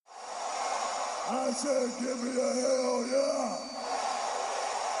I said, give me a hell yeah.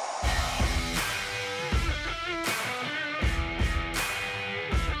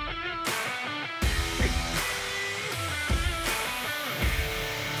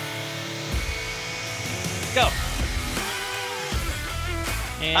 Go.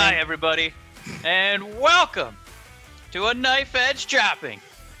 Hi, everybody, and welcome to a knife edge jobbing,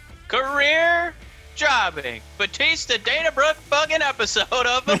 career jobbing, Batista Dana Brooke bugging episode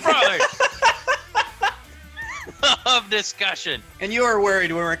of the Brothers of Discussion. And you were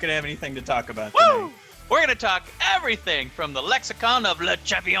worried we weren't going to have anything to talk about tonight. Woo! We're going to talk everything from the lexicon of Le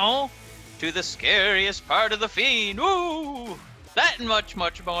Champion to the scariest part of the Fiend. Woo! That and much,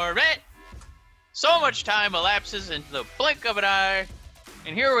 much more. Man, so much time elapses into the blink of an eye,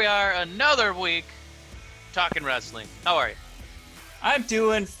 and here we are another week talking wrestling. How are you? I'm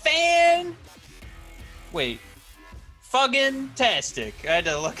doing fuggin-tastic. I had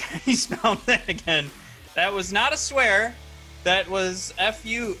to look how you spelled that again. That was not a swear. That was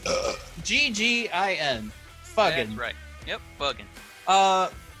F-U-G-G-I-N. Fuggin. That's right. Yep, bugging.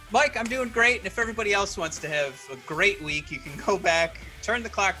 Mike, I'm doing great, and if everybody else wants to have a great week, you can go back, turn the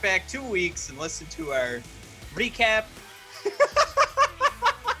clock back 2 weeks, and listen to our recap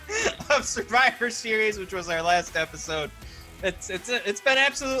of Survivor Series, which was our last episode. It's been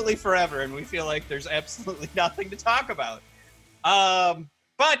absolutely forever, and we feel like there's absolutely nothing to talk about.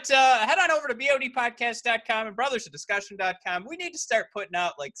 But head on over to bodpodcast.com and brothersofdiscussion.com. We need to start putting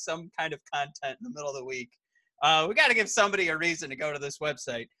out like some kind of content in the middle of the week. We got to give somebody a reason to go to this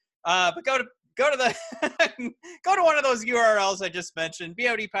website. But go to the go to one of those URLs I just mentioned,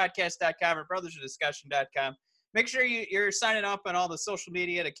 bodpodcast.com or brothersofdiscussion.com. Make sure you're signing up on all the social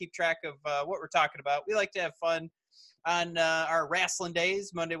media to keep track of what we're talking about. We like to have fun on our wrestling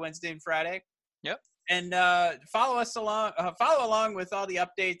days, Monday, Wednesday, and Friday. Yep. And follow along with all the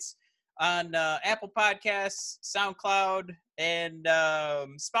updates on Apple Podcasts, SoundCloud, and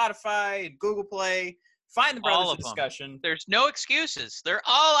Spotify, and Google Play. Find the Brothers of Discussion. There's no excuses. They're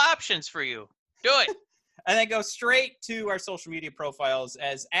all options for you. Do it. And then go straight to our social media profiles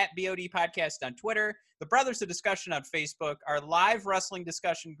as @BOD Podcast on Twitter, the Brothers of Discussion on Facebook, our live wrestling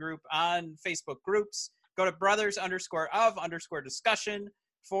discussion group on Facebook groups. Go to brothers_of_discussion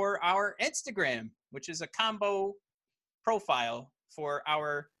for our Instagram, which is a combo profile for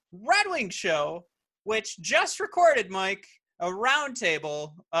our Red Wing show, which just recorded, Mike, a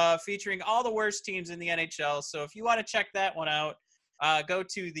roundtable featuring all the worst teams in the NHL. So if you want to check that one out, go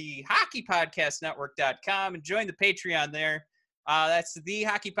to the hockeypodcastnetwork.com and join the Patreon there. That's the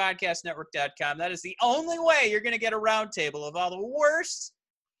hockeypodcastnetwork.com. That is the only way you're going to get a roundtable of all the worst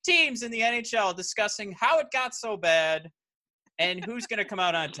teams in the NHL discussing how it got so bad and who's going to come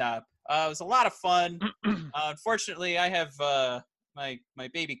out on top. It was a lot of fun. Unfortunately, I have my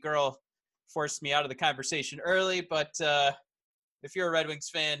baby girl forced me out of the conversation early, but if you're a Red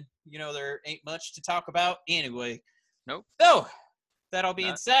Wings fan, you know there ain't much to talk about anyway. Nope. So, that all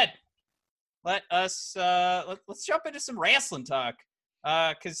being said, let's jump into some wrestling talk,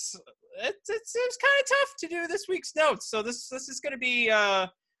 because it was kind of tough to do this week's notes. So this is going to be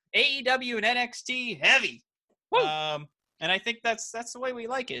AEW and NXT heavy, and I think that's the way we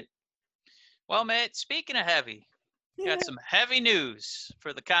like it. Well, Matt, speaking of heavy, got some heavy news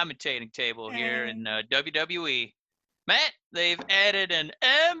for the commentating table here in WWE. Matt, they've added an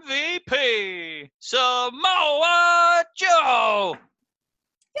MVP, Samoa Joe.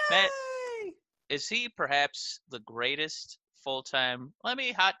 Yay! Matt, is he perhaps the greatest full-time? Let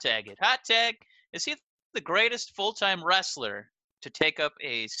me hot tag it. Hot tag, is he the greatest full-time wrestler to take up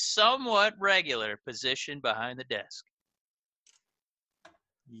a somewhat regular position behind the desk?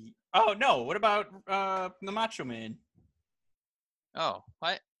 Oh, no. What about the Macho Man? Oh,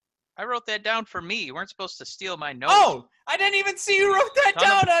 I wrote that down for me. You weren't supposed to steal my notes. Oh, I didn't even see you wrote that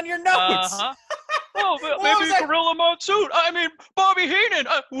down on your notes. Uh-huh. Oh, maybe Gorilla Monsoon. I mean, Bobby Heenan.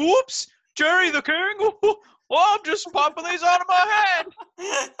 Whoops. Jerry the King. Oh, I'm just popping these out of my head.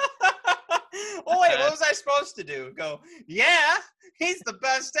 Oh, wait, what was I supposed to do? Go, yeah, he's the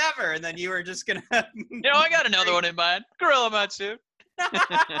best ever. And then you were just going to... I got another one in mind. Gorilla Monsoon.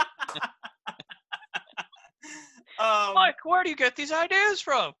 Mike, where do you get these ideas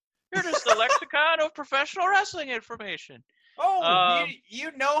from? You're just the lexicon of professional wrestling information. Oh,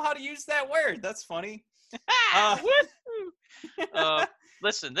 you know how to use that word. That's funny.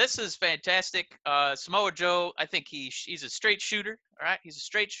 Listen, this is fantastic. Samoa Joe, I think he's a straight shooter. All right, he's a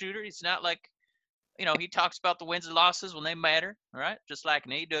straight shooter. He's not like, he talks about the wins and losses when they matter. All right, just like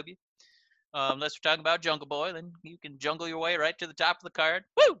in AEW. Unless we're talking about Jungle Boy, then you can jungle your way right to the top of the card.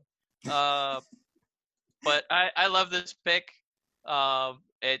 Woo! But I love this pick.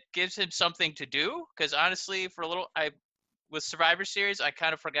 It gives him something to do because honestly, for a little, with Survivor Series, I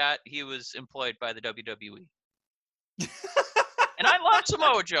kind of forgot he was employed by the WWE. And I love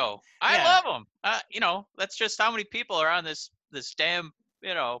Samoa Joe. I Yeah. love him. That's just how many people are on this damn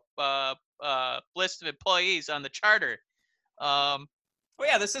list of employees on the charter. Well,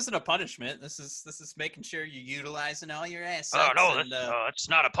 yeah, this isn't a punishment. This is making sure you're utilizing all your assets. Oh no, and, it's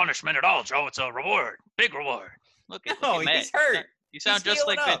not a punishment at all, Joe. It's a reward, big reward. Look at Matt. he's hurt. You sound He's just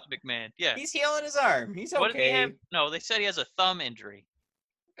like healing Vince McMahon. Yeah. He's healing his arm. He's okay. What did he have? No, they said he has a thumb injury.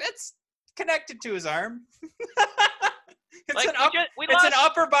 It's connected to his arm. It's Like, an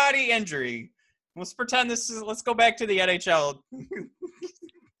upper body injury. Let's pretend let's go back to the NHL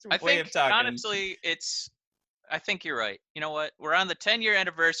I way think, of talking. honestly, I think you're right. You know what? We're on the 10-year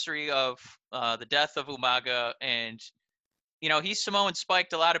anniversary of the death of Umaga, and he's Samoan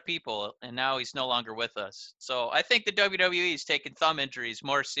spiked a lot of people, and now he's no longer with us. So I think the WWE is taking thumb injuries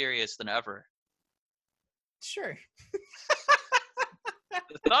more serious than ever. Sure.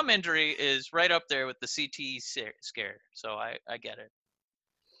 The thumb injury is right up there with the CTE scare, so I get it.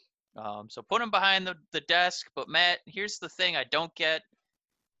 So put him behind the desk. But Matt, here's the thing I don't get.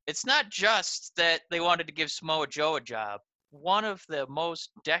 It's not just that they wanted to give Samoa Joe a job. One of the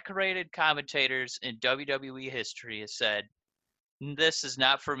most decorated commentators in WWE history has said, "This is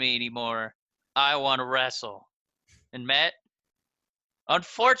not for me anymore. I want to wrestle." And Matt,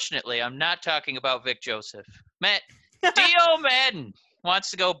 unfortunately, I'm not talking about Vic Joseph. Matt, Dio Madden wants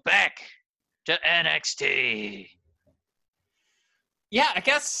to go back to NXT. Yeah, I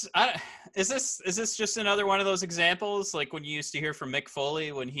guess. Is this just another one of those examples, like when you used to hear from Mick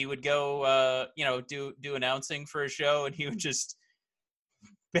Foley when he would go, do announcing for a show, and he would just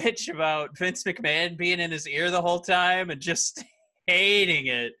bitch about Vince McMahon being in his ear the whole time and just hating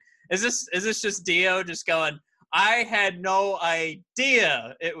it? Is this just Dio just going, I had no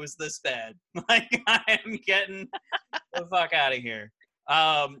idea it was this bad. Like, I am getting the fuck out of here.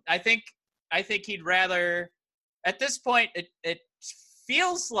 I think he'd rather, at this point, it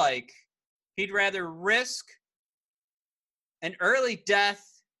feels like he'd rather risk an early death,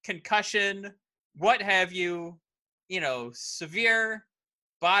 concussion, what have you, severe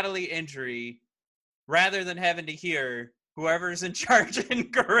bodily injury, rather than having to hear whoever's in charge in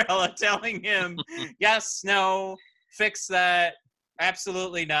Gorilla telling him, yes, no, fix that,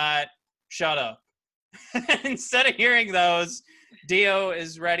 absolutely not, shut up. Instead of hearing those, Dio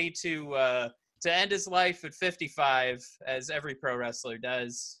is ready to end his life at 55, as every pro wrestler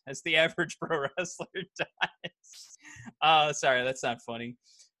does, as the average pro wrestler does. Sorry, that's not funny.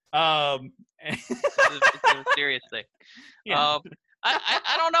 It's a serious thing. Yeah.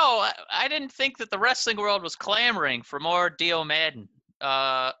 I don't know. I didn't think that the wrestling world was clamoring for more Dio Madden.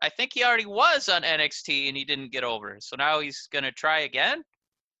 I think he already was on NXT and he didn't get over. So now he's going to try again?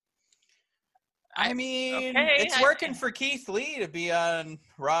 I mean, okay, it's working for Keith Lee to be on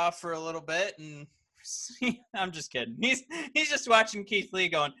Raw for a little bit, and I'm just kidding. He's just watching Keith Lee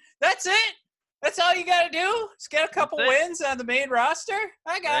going, that's it? That's all you got to do? Just get a couple wins on the main roster?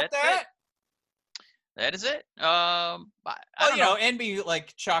 I got that. That is it. And be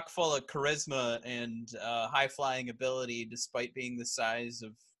like chock full of charisma and high flying ability, despite being the size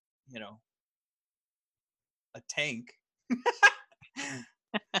of, a tank.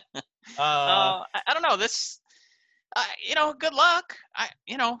 I don't know. This, good luck. I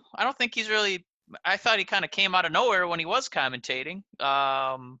don't think he's really. I thought he kind of came out of nowhere when he was commentating.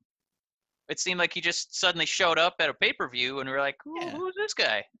 It seemed like he just suddenly showed up at a pay-per-view, and we were like, "Who's this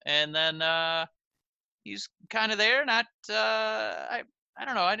guy?" And then he's kind of there. Not, I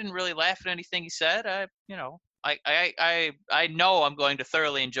don't know. I didn't really laugh at anything he said. I know I'm going to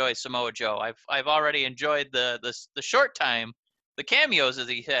thoroughly enjoy Samoa Joe. I've already enjoyed the short time, the cameos that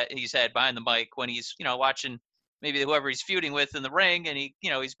he's had behind the mic when he's watching maybe whoever he's feuding with in the ring, and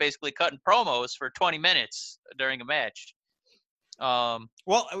he's basically cutting promos for 20 minutes during a match.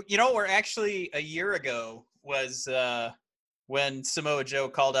 We're actually a year ago was when Samoa Joe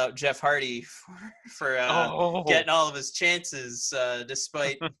called out Jeff Hardy for getting all of his chances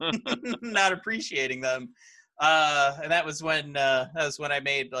despite not appreciating them. And that was when I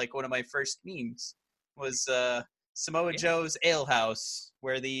made like one of my first memes was Samoa Joe's Ale House,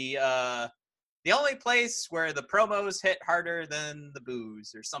 where the only place where the promos hit harder than the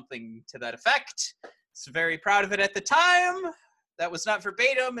booze, or something to that effect. So very proud of it at the time. That was not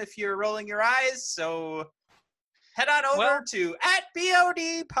verbatim if you're rolling your eyes, so head on over to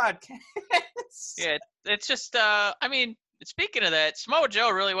 @BOD Podcast. Yeah, it's just, speaking of that, Samoa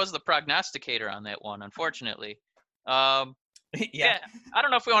Joe really was the prognosticator on that one, unfortunately. Yeah, I don't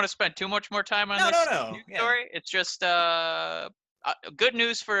know if we want to spend too much more time on this story. It's just, good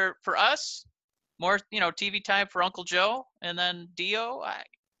news for us. More, TV time for Uncle Joe, and then Dio. I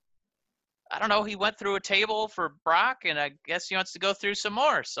don't know. He went through a table for Brock, and I guess he wants to go through some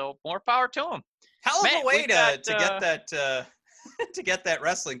more. So more power to him. Hell of Matt, a way we've got, to get that to get that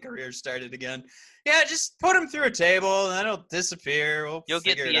wrestling career started again. Yeah, just put him through a table, and then he'll disappear. We'll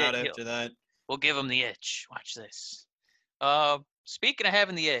figure it out after that. We'll give him the itch. Watch this. Speaking of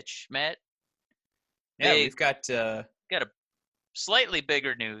having the itch, Matt. Yeah, we've got a slightly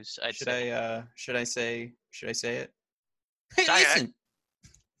bigger news. Should I say it? Hey, Sorry, listen.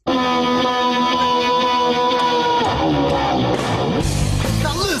 Now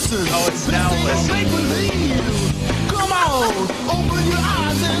listen. Oh, it's now listen. Make believe. Come on, open your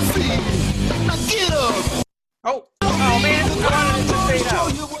eyes and see. Now get up. Oh man, I wanted it to fade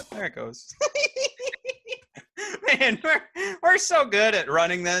out. There it goes. Man, we're so good at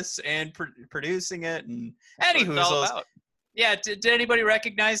running this and producing it, and any hoozles. Yeah, did anybody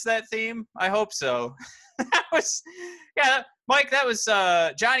recognize that theme? I hope so. That was, Mike. That was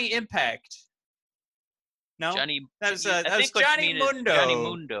Johnny Impact. No, that was Johnny Mundo. Johnny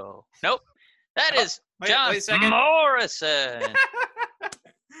Mundo. Nope, that is John Morrison.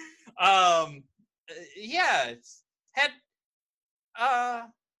 Yeah, it's had a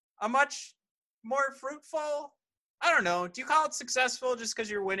much more fruitful. I don't know. Do you call it successful just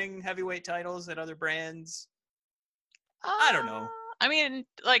because you're winning heavyweight titles at other brands? I don't know. I mean,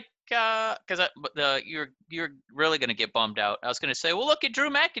 like, because you're really gonna get bummed out. I was gonna say, well, look at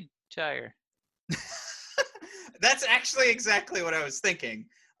Drew McIntyre. That's actually exactly what I was thinking.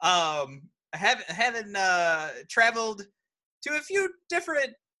 Having traveled to a few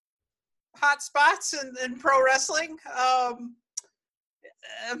different hot spots in pro wrestling,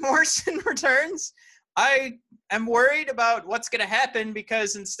 Morrison returns. I am worried about what's going to happen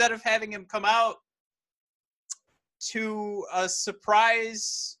because instead of having him come out to a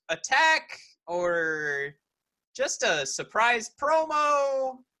surprise attack or just a surprise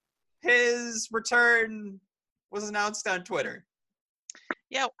promo, his return was announced on Twitter.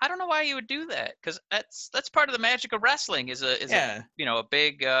 Yeah, I don't know why you would do that because that's part of the magic of wrestling is a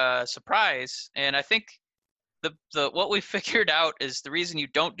big surprise, and I think the what we figured out is the reason you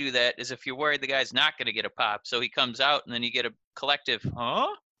don't do that is if you're worried the guy's not going to get a pop, so he comes out and then you get a collective, huh?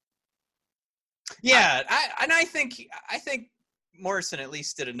 Yeah, I think Morrison at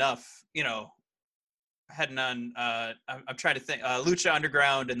least did enough, heading on. I'm trying to think, Lucha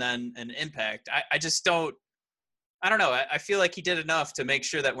Underground and then an Impact. I just don't. I don't know. I feel like he did enough to make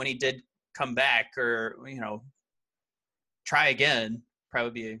sure that when he did come back or, try again,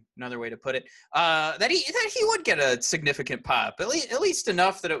 probably be another way to put it, that he would get a significant pop, at least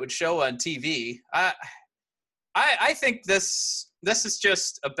enough that it would show on TV. I think this is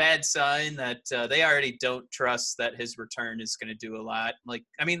just a bad sign that they already don't trust that his return is going to do a lot. Like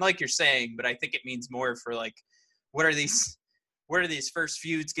you're saying, but I think it means more for like, what are these first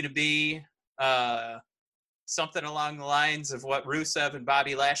feuds going to be? Something along the lines of what Rusev and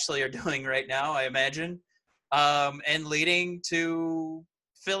Bobby Lashley are doing right now, I imagine, and leading to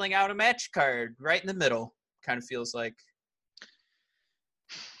filling out a match card right in the middle. Kind of feels like.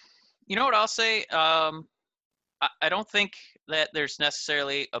 You know what I'll say? I don't think that there's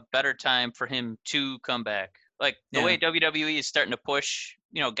necessarily a better time for him to come back. Like the way WWE is starting to push,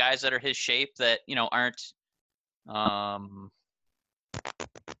 guys that are his shape that, aren't,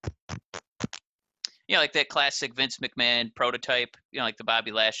 like that classic Vince McMahon prototype, like the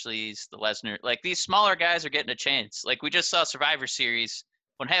Bobby Lashleys, the Lesnar, like these smaller guys are getting a chance. Like we just saw Survivor Series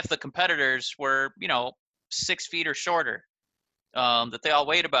when half the competitors were, 6 feet or shorter. That they all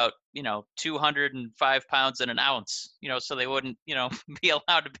weighed about, 205 pounds and an ounce, so they wouldn't, be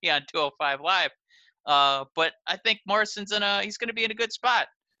allowed to be on 205 Live. But I think Morrison's he's going to be in a good spot.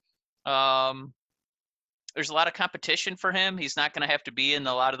 There's a lot of competition for him. He's not going to have to be in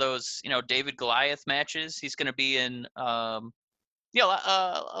a lot of those, David Goliath matches. He's going to be in, a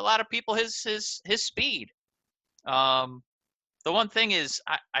lot of people his speed. The one thing is,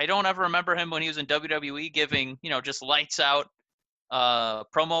 I don't ever remember him when he was in WWE giving, just lights out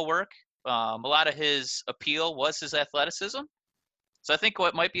promo work. A lot of his appeal was his athleticism. So I think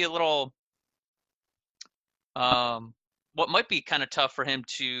what might be a little, what might be kind of tough for him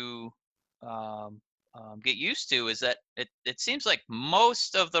to get used to is that it seems like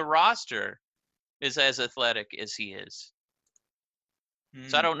most of the roster is as athletic as he is.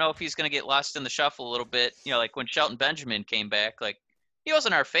 So I don't know if he's going to get lost in the shuffle a little bit. Like when Shelton Benjamin came back, like he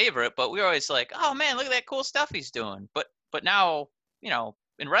wasn't our favorite, but we were always like, oh man, look at that cool stuff he's doing. But now,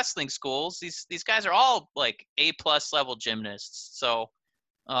 in wrestling schools, these guys are all like A+ level gymnasts. So,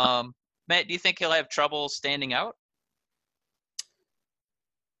 Matt, do you think he'll have trouble standing out?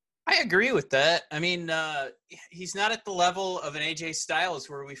 agree with that. I mean, he's not at the level of an AJ Styles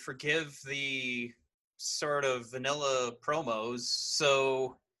where we forgive the sort of vanilla promos.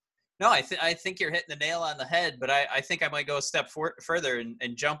 So, no, I think you're hitting the nail on the head, but I think I might go a step further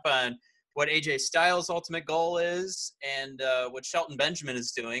and jump on what AJ Styles' ultimate goal is and what Shelton Benjamin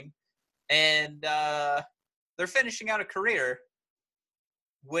is doing. And they're finishing out a career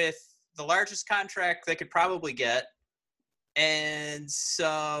with the largest contract they could probably get and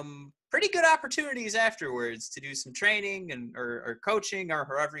some pretty good opportunities afterwards to do some training and or coaching or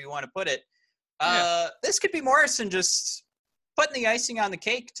however you want to put it. This could be Morrison just putting the icing on the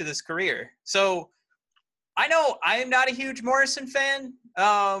cake to this career. So I know I'm not a huge Morrison fan.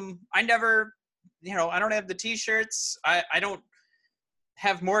 I never, I don't have the T-shirts. I don't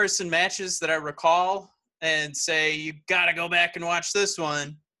have Morrison matches that I recall and say, you got to go back and watch this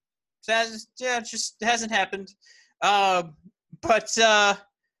one. It just hasn't happened. But no,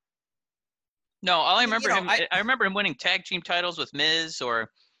 all I remember I remember him winning tag team titles with Miz,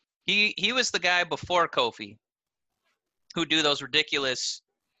 or he was the guy before Kofi who do those ridiculous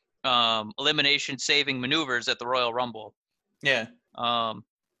elimination saving maneuvers at the Royal Rumble. Yeah.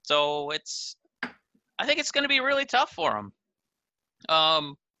 So I think it's going to be really tough for him.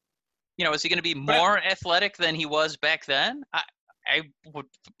 Is he going to be more athletic than he was back then? I would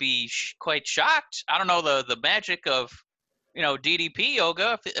be quite shocked. I don't know the magic of, DDP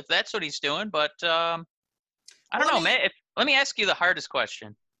yoga, if that's what he's doing, but I don't know, man. Let me ask you the hardest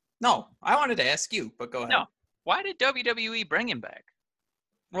question. No, I wanted to ask you, but go ahead. No, why did WWE bring him back?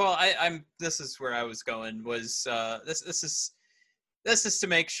 Well, this is where I was going. Was this is to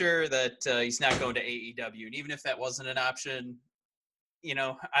make sure that he's not going to AEW, and even if that wasn't an option,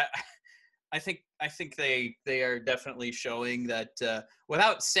 I think they are definitely showing that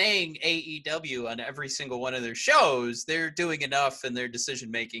without saying AEW on every single one of their shows, they're doing enough in their decision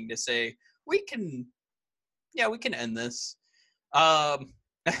making to say we can end this.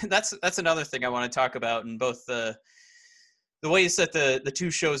 That's another thing I want to talk about in both the ways that the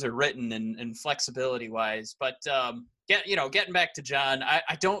two shows are written and flexibility wise. But getting back to John,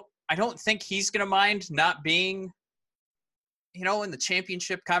 I don't think he's gonna mind not being, in the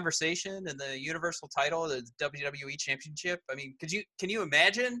championship conversation and the Universal title, the WWE Championship. I mean, can you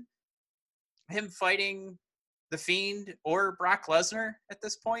imagine him fighting The Fiend or Brock Lesnar at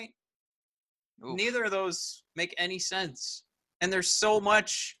this point? Oof. Neither of those make any sense. And there's so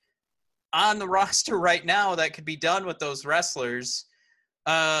much on the roster right now that could be done with those wrestlers.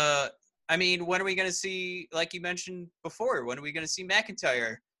 I mean, when are we going to see, like you mentioned before, when are we going to see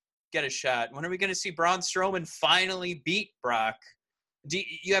McIntyre get a shot? When are we going to see Braun Strowman finally beat Brock?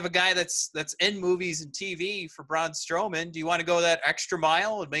 You have a guy that's in movies and TV for Braun Strowman. Do you want to go that extra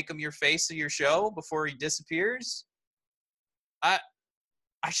mile and make him your face of your show before he disappears? I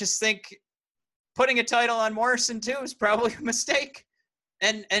just think putting a title on Morrison too is probably a mistake.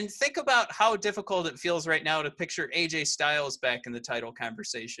 And think about how difficult it feels right now to picture AJ Styles back in the title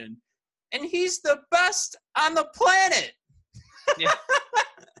conversation. And he's the best on the planet. Yeah.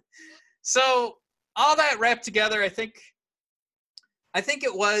 So all that wrapped together, I think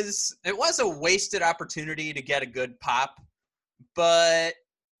it was a wasted opportunity to get a good pop. But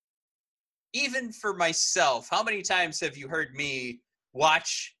even for myself, how many times have you heard me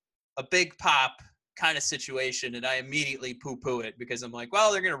watch a big pop kind of situation and I immediately poo-poo it because I'm like,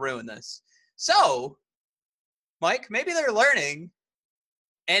 well, they're going to ruin this. So, Mike, maybe they're learning.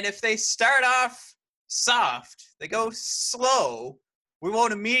 And if they start off soft, they go slow, we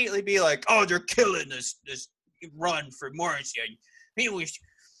won't immediately be like, oh, they're killing this run for Morrison.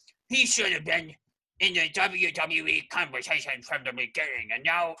 He should have been in the WWE conversation from the beginning. And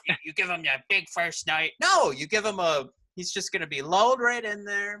now you give him that big first night. No, you give him he's just going to be lulled right in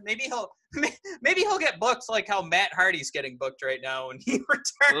there. Maybe he'll get booked like how Matt Hardy's getting booked right now when he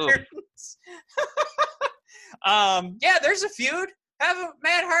returns. Yeah, there's a feud. Have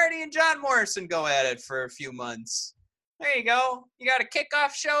Matt Hardy and John Morrison go at it for a few months. There you go. You got a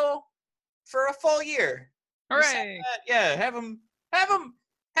kickoff show for a full year. Hooray! Yeah, have them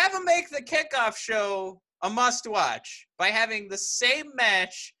make the kickoff show a must-watch by having the same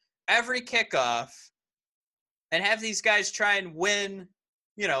match every kickoff, and have these guys try and win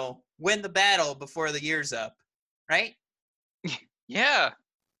the battle before the year's up, right? Yeah,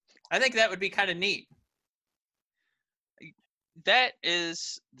 I think that would be kind of neat. That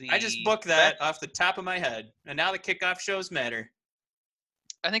is I just booked that off the top of my head, and now the kickoff shows matter.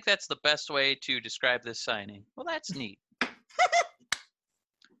 I think that's the best way to describe this signing. Well, that's neat.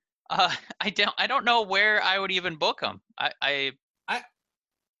 I don't know where I would even book him. I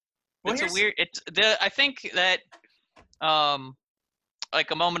think that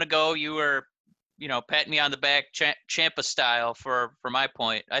like a moment ago, you were, patting me on the back, Ciampa style for my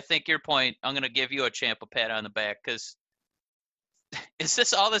point. I think your point, I'm going to give you a Ciampa pat on the back because is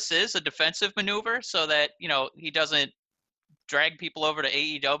this all this is, a defensive maneuver so that, he doesn't drag people over to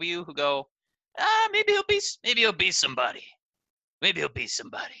AEW who go, maybe he'll be somebody. Maybe he'll be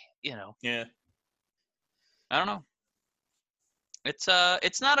somebody, Yeah. I don't know. I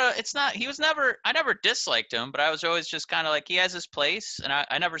never disliked him, but I was always just kind of like, he has his place. And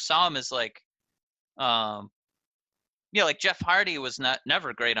I never saw him as like, like Jeff Hardy was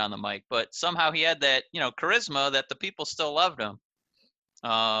never great on the mic, but somehow he had that, charisma that the people still loved him.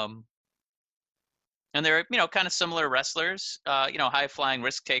 And they're, kind of similar wrestlers, high flying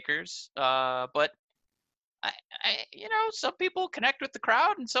risk takers. But I, some people connect with the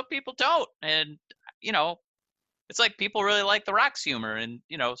crowd and some people don't. And, it's like people really like The Rock's humor, and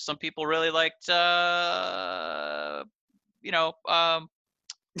some people really liked, I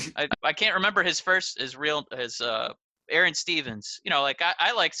can't remember his Aaron Stevens. Like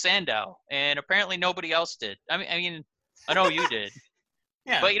I like Sandow, and apparently nobody else did. I mean, I know you did.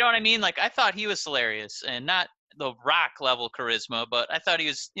 Yeah. But you know what I mean? Like I thought he was hilarious, and not the Rock level charisma, but I thought he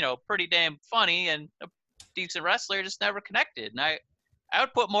was, pretty damn funny and a decent wrestler. Just never connected, and I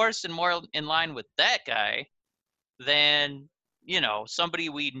would put Morrison more in line with that guy than, somebody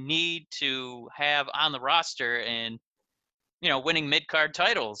we need to have on the roster and, winning mid-card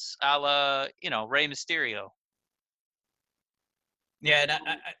titles a la, Rey Mysterio. Yeah, and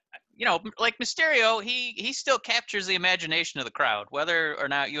like Mysterio, he still captures the imagination of the crowd, whether or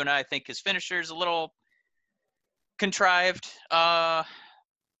not you and I think his finisher is a little contrived.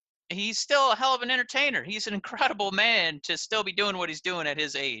 He's still a hell of an entertainer. He's an incredible man to still be doing what he's doing at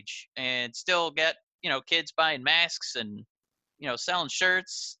his age and still get, kids buying masks and, selling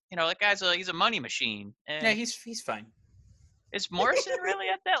shirts. That guy's he's a money machine. And yeah, he's fine. Is Morrison really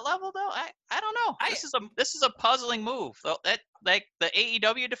at that level though? I don't know. This is a puzzling move. That like the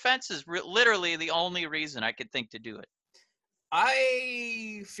AEW defense is literally the only reason I could think to do it.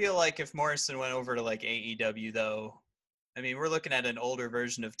 I feel like if Morrison went over to like AEW though, I mean, we're looking at an older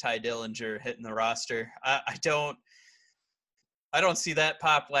version of Ty Dillinger hitting the roster. I don't see that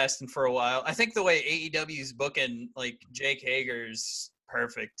pop lasting for a while. I think the way AEW's booking like Jake Hager's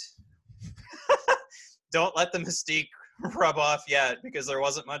perfect. Don't let the mystique rub off yet because there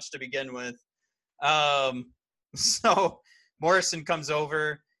wasn't much to begin with. So Morrison comes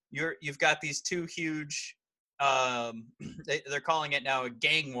over. You've got these two huge. They're calling it now a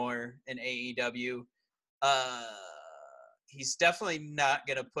gang war in AEW. He's definitely not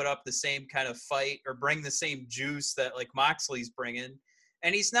going to put up the same kind of fight or bring the same juice that like Moxley's bringing.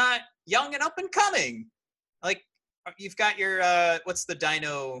 And he's not young and up and coming. Like you've got your, what's the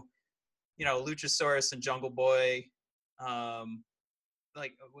Dino, Luchasaurus and Jungle Boy.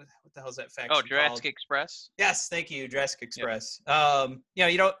 Like what the hell's that faction called? Jurassic called? Express. Yes. Thank you. Jurassic Express. Yep.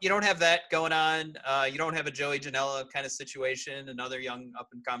 You don't have that going on. You don't have a Joey Janela kind of situation, another young up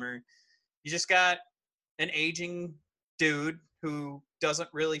and comer. You just got an aging dude who doesn't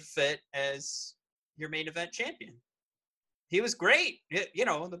really fit as your main event champion. He was great.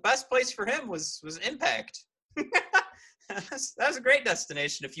 The best place for him was Impact. That was a great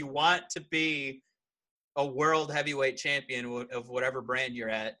destination if you want to be a world heavyweight champion of whatever brand you're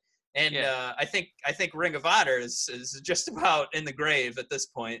at. And yeah. I think Ring of Honor is just about in the grave at this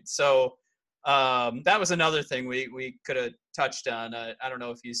point. So that was another thing we could have touched on. I don't know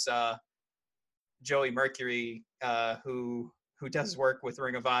if you saw Joey Mercury, who does work with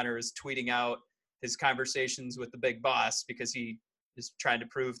Ring of Honor, is tweeting out his conversations with the Big Boss because he is trying to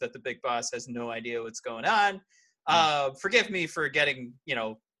prove that the Big Boss has no idea what's going on. Forgive me for getting,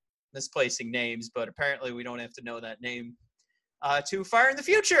 misplacing names, but apparently we don't have to know that name too far in the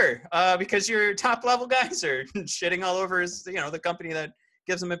future because your top level guys are shitting all over his, the company that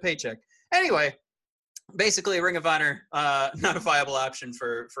gives him a paycheck. Anyway, basically Ring of Honor, not a viable option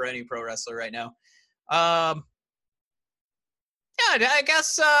for any pro wrestler right now. Yeah, I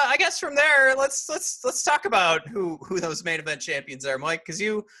guess from there, let's talk about who those main event champions are, Mike, because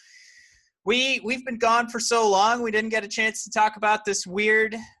we've been gone for so long, we didn't get a chance to talk about this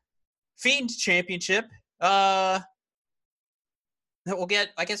weird Fiend Championship. That we'll get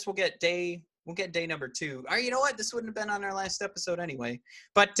day number 2. Or you know what? This wouldn't have been on our last episode anyway.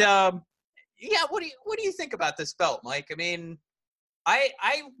 But yeah, what do you think about this belt, Mike? I mean,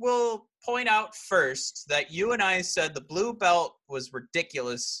 I will point out first that you and I said the blue belt was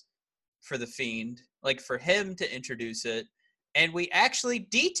ridiculous for the Fiend, like for him to introduce it, and we actually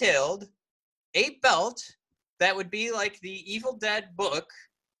detailed a belt that would be like the Evil Dead book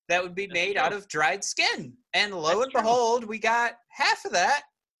that would be That's made true. out of dried skin. And lo That's and true. behold, we got half of that.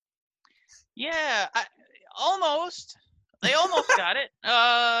 Yeah, almost. They almost got it.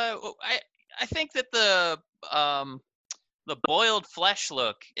 I think that the boiled flesh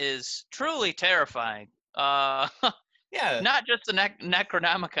look is truly terrifying. Yeah. Not just the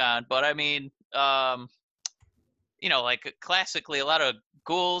Necronomicon, but I mean, like classically, a lot of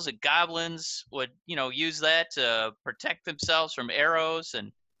ghouls and goblins would, use that to protect themselves from arrows,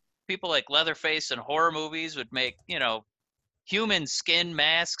 and people like Leatherface in horror movies would make, human skin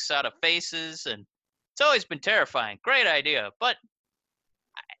masks out of faces, and it's always been terrifying. Great idea, but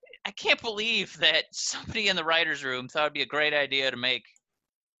I can't believe that somebody in the writers' room thought it'd be a great idea to make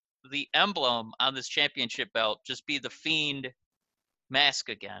the emblem on this championship belt just be the Fiend mask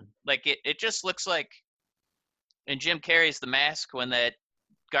again. Like it just looks like in Jim Carrey's The Mask when that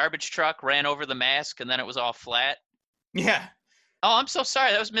garbage truck ran over the mask and then it was all flat. Yeah. Oh, I'm so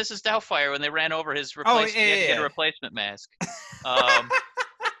sorry. That was Mrs. Doubtfire when they ran over his replacement. yeah, He had to get a yeah. replacement mask.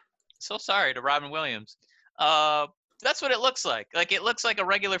 So sorry to Robin Williams. That's what it looks like. Like it looks like a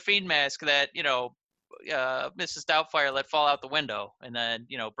regular Fiend mask that Mrs. Doubtfire let fall out the window, and then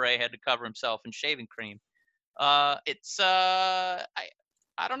Bray had to cover himself in shaving cream. I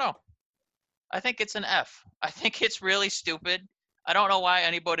don't know. I think it's an F. I think it's really stupid. I don't know why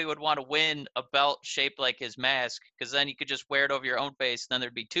anybody would want to win a belt shaped like his mask, because then you could just wear it over your own face, and then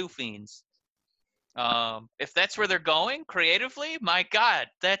there'd be two Fiends. If that's where they're going creatively, my God,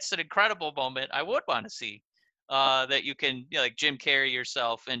 that's an incredible moment. I would want to see that you can like Jim Carrey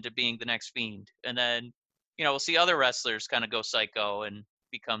yourself into being the next Fiend, and then we'll see other wrestlers kind of go psycho and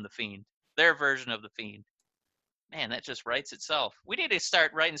become the Fiend, their version of the Fiend. Man, that just writes itself. We need to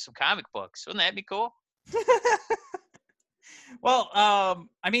start writing some comic books. Wouldn't that be cool? Well,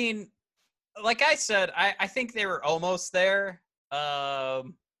 I mean, like I said, I think they were almost there. I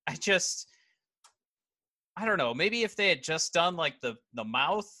don't know. Maybe if they had just done like the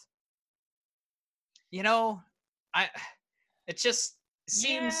mouth, it just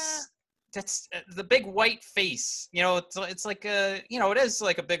seems that's the big white face. It's like it is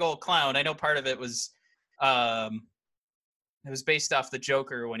like a big old clown. I know part of it was based off the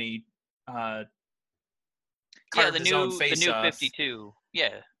Joker when he carved his own face the new off. 52.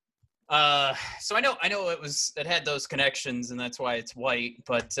 Yeah. So I know it had those connections, and that's why it's white.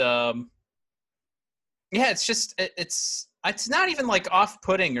 But yeah, it's just it's not even like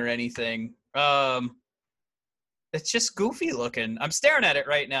off-putting or anything. It's just goofy looking. I'm staring at it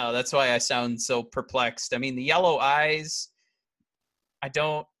right now. That's why I sound so perplexed. I mean, the yellow eyes.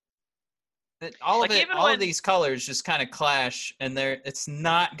 All of these colors just kind of clash, and it's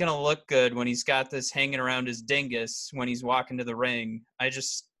not gonna look good when he's got this hanging around his dingus when he's walking to the ring.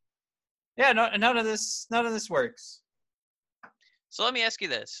 None of this works. So let me ask you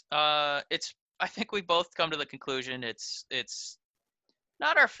this. I think we both come to the conclusion it's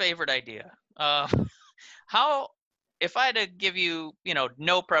not our favorite idea. If I had to give you,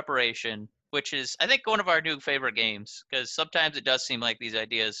 no preparation, which is I think one of our new favorite games, because sometimes it does seem like these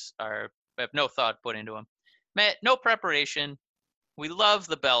ideas have no thought put into them. Matt, no preparation. We love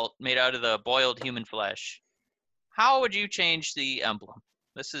the belt made out of the boiled human flesh. How would you change the emblem?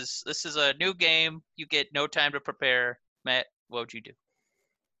 This is a new game. You get no time to prepare. Matt, what would you do?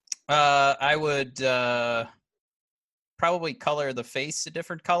 I would probably color the face a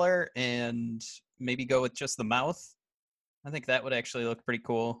different color and maybe go with just the mouth. I think that would actually look pretty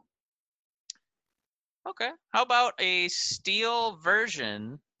cool. Okay. How about a steel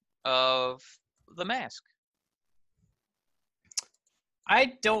version of the mask?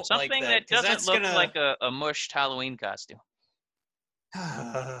 I don't Something like that. that doesn't look like a mushed Halloween costume.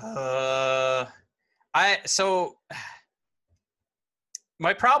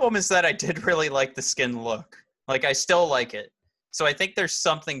 My problem is that I did really like the skin look. Like I still like it. So I think there's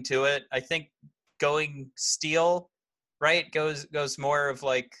something to it. I think going steel, right, goes more of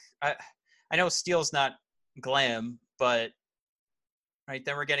like I know steel's not glam, but right,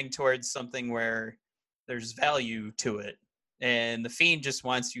 then we're getting towards something where there's value to it. And the Fiend just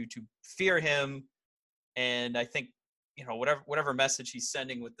wants you to fear him. And I think, whatever message he's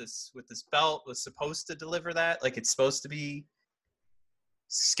sending with this belt was supposed to deliver that. Like it's supposed to be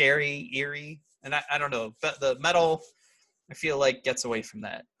scary, eerie. And I don't know, but the metal, I feel like gets away from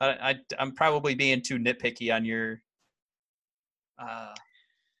that. I'm probably being too nitpicky on your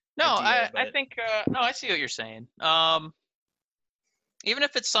No, idea, I think I see what you're saying. Even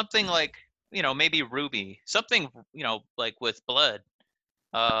if it's something like, maybe ruby, something, like with blood.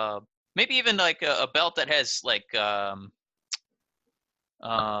 Maybe even like a belt that has like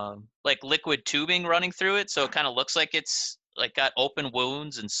liquid tubing running through it, so it kind of looks like it's like got open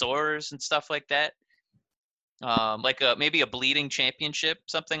wounds and sores and stuff like that. Like maybe a bleeding championship,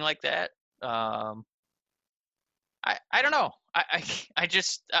 something like that. I don't know. I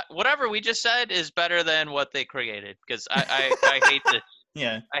just whatever we just said is better than what they created because I hate this.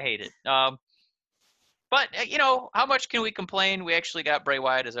 Yeah. I hate it. But how much can we complain? We actually got Bray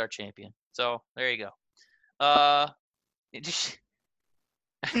Wyatt as our champion, so there you go.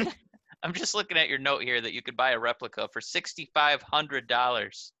 I'm just looking at your note here that you could buy a replica for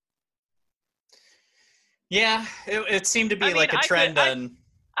 $6,500. Yeah, it seemed to be I mean, like a trend on.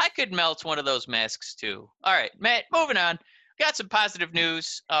 I could melt one of those masks too. All right, Matt, moving on. Got some positive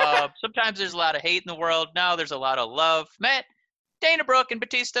news. Sometimes there's a lot of hate in the world. Now there's a lot of love. Matt, Dana Brooke and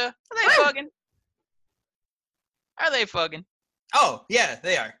Batista, are they fucking? Are they fucking? Oh, yeah,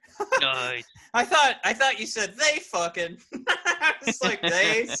 they are. Nice. I thought you said they fucking. It's like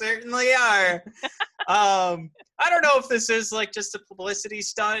they certainly are. I don't know if this is like just a publicity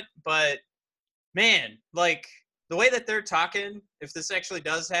stunt, but man, like the way that they're talking, if this actually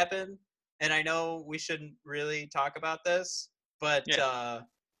does happen, and I know we shouldn't really talk about this, but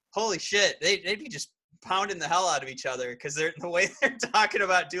holy shit, they'd be just pounding the hell out of each other because they're the way they're talking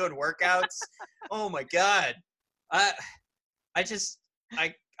about doing workouts. Oh my god, I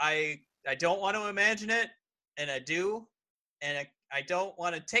don't want to imagine it, and I do, and I don't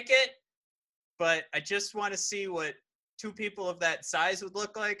want to ticket, but I just want to see what two people of that size would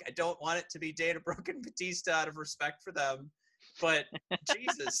look like. I don't want it to be Dana Brooke and Batista out of respect for them, but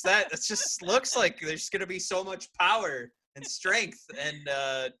Jesus, that just looks like there's going to be so much power and strength and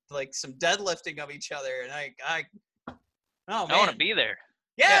like some deadlifting of each other, and I want to be there.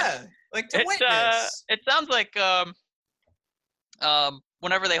 Yeah, like to witness. It sounds like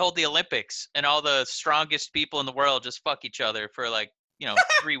whenever they hold the Olympics and all the strongest people in the world just fuck each other for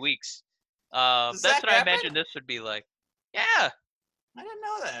 3 weeks. That's what I imagine this would be like. Yeah. I didn't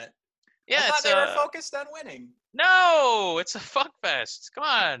know that. Yeah, I thought they were focused on winning. No, it's a fuck fest. Come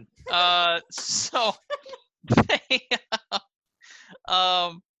on. So they, is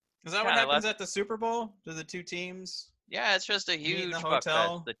that what happens at the Super Bowl? Do the two teams? Yeah, it's just a huge fuck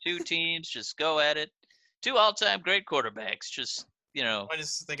hotel. fest. The two teams just go at it. Two all-time great quarterbacks. Just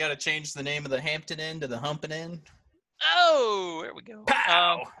they got to change the name of the Hampton Inn to the Humpin' Inn? Oh, there we go.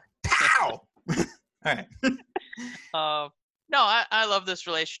 Pow! Pow! All right. No, I love this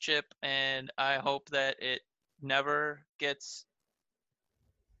relationship, and I hope that it never gets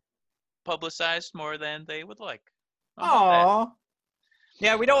publicized more than they would like. Aww.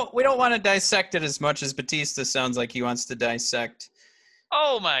 Yeah, we don't want to dissect it as much as Batista sounds like he wants to dissect.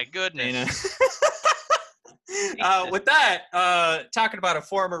 Oh my goodness. With that, talking about a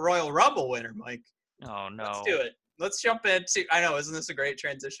former Royal Rumble winner, Mike. Oh no. Let's do it. Let's jump into. I know, isn't this a great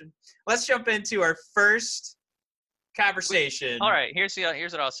transition? Let's jump into our first conversation. All right, here's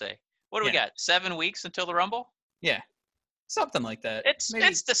what I'll say. What do we got? 7 weeks until the Rumble? Yeah, something like that.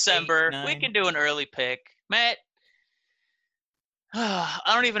 It's December. 8, we can do an early pick, Matt. I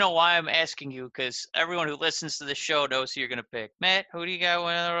don't even know why I'm asking you because everyone who listens to the show knows who you're gonna pick. Matt, who do you got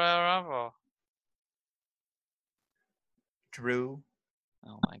winning the Royal Rumble? Drew.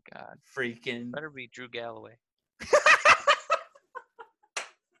 Oh my God. Freaking. Better be Drew Galloway.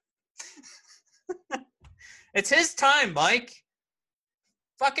 It's his time, Mike.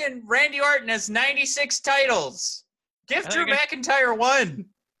 Fucking Randy Orton has 96 titles. Give Drew McIntyre one.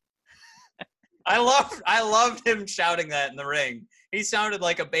 I loved him shouting that in the ring. He sounded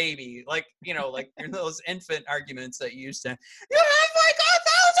like a baby, like those infant arguments that you used to. You have like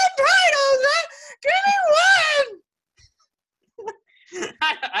 1,000 titles. Give me one.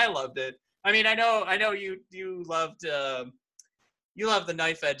 I loved it. I mean, I know you loved the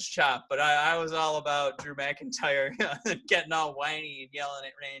knife edge chop, but I was all about Drew McIntyre getting all whiny and yelling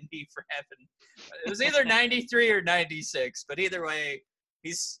at Randy for having. It was either 93 or 96, but either way,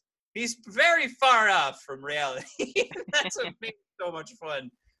 he's very far off from reality. That's what makes it so much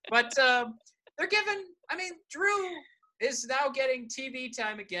fun. But they're giving. I mean, Drew is now getting TV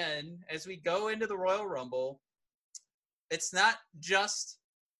time again as we go into the Royal Rumble. It's not just.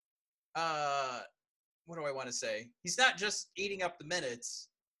 What do I want to say? He's not just eating up the minutes.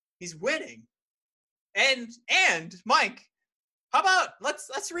 He's winning. And Mike, how about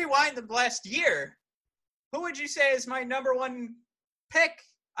let's rewind the last year. Who would you say is my number one pick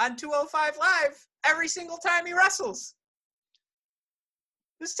on 205 Live every single time he wrestles?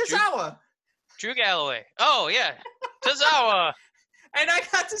 It's Tozawa. Drew Galloway. Oh yeah. Tozawa. And I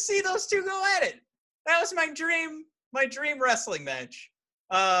got to see those two go at it. That was my dream wrestling match.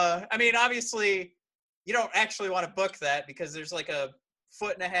 I mean, obviously, you don't actually want to book that because there's like a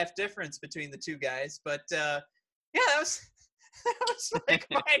 1.5 foot difference between the two guys. But yeah, That was like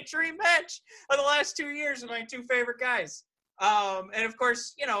my dream match of the last 2 years with my two favorite guys. And of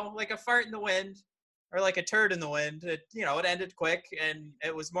course, like a fart in the wind or like a turd in the wind, it ended quick, and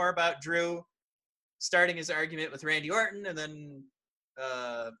it was more about Drew starting his argument with Randy Orton, and then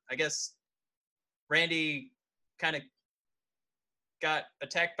I guess Randy kind of got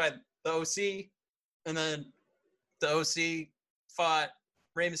attacked by the OC, and then the OC fought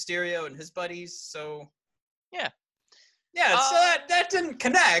Rey Mysterio and his buddies. So Yeah. So that didn't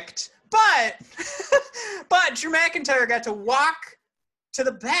connect, but but Drew McIntyre got to walk to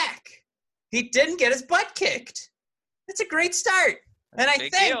the back. He didn't get his butt kicked. It's a great start. And I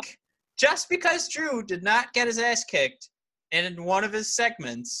Big think deal. just because Drew did not get his ass kicked in one of his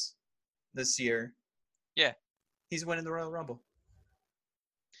segments this year, Yeah. he's winning the Royal Rumble.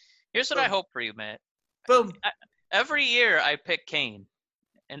 Here's what I hope for you, Matt. Boom. Every year I pick Kane.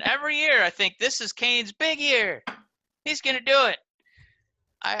 And every year I think this is Kane's big year. He's going to do it.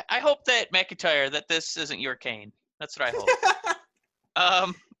 I hope that McIntyre, that this isn't your Kane. That's what I hope.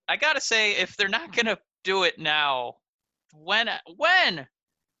 I got to say, if they're not going to do it now, when?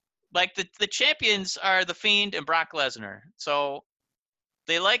 Like, the champions are The Fiend and Brock Lesnar. So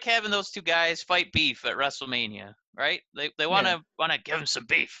they like having those two guys fight beef at WrestleMania, right? They want to give them some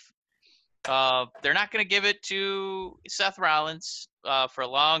beef. They're not going to give it to Seth Rollins for a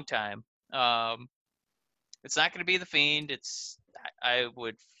long time. It's not going to be The Fiend. I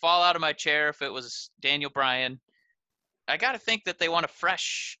would fall out of my chair if it was Daniel Bryan. I got to think that they want a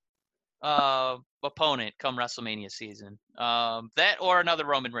fresh opponent come WrestleMania season. That or another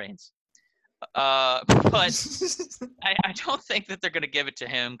Roman Reigns. But I don't think that they're going to give it to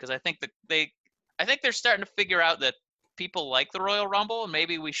him, because I think they're starting to figure out that people like the Royal Rumble, and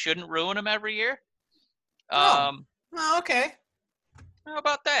maybe we shouldn't ruin them every year. Okay. How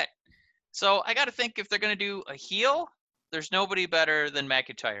about that? So I got to think if they're going to do a heel, there's nobody better than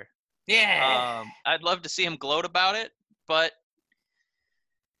McIntyre. Yeah. I'd love to see him gloat about it, but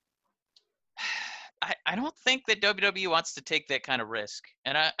I don't think that WWE wants to take that kind of risk.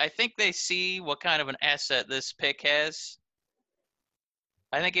 And I think they see what kind of an asset this pick has.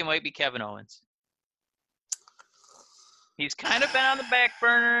 I think it might be Kevin Owens. He's kind of been on the back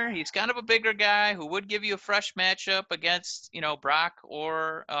burner. He's kind of a bigger guy who would give you a fresh matchup against, Brock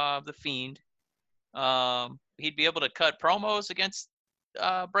or The Fiend. He'd be able to cut promos against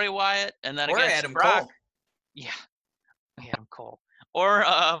Bray Wyatt, and then Or against Adam Brock. Cole. Yeah, Adam Cole. Or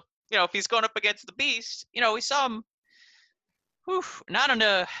if he's going up against the Beast, we saw him. Not in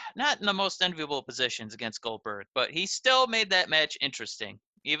the most enviable positions against Goldberg, but he still made that match interesting,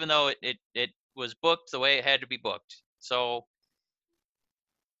 even though it was booked the way it had to be booked. So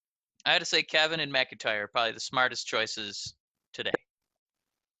I had to say Kevin and McIntyre are probably the smartest choices today.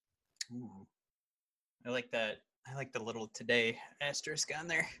 Ooh. I like that. I like the little today asterisk on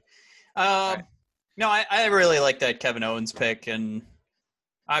there. Right. No, I really like that Kevin Owens pick, and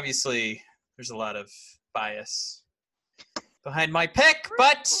obviously there's a lot of bias behind my pick,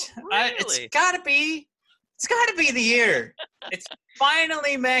 but it's Really? gotta be the year. It's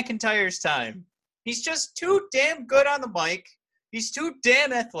finally McIntyre's time. He's just too damn good on the mic. He's too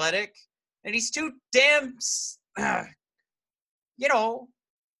damn athletic, and he's too damn,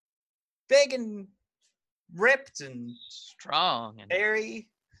 big and ripped and Strong and hairy.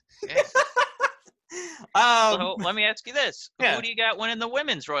 yeah. So let me ask you this: yeah. Who do you got winning the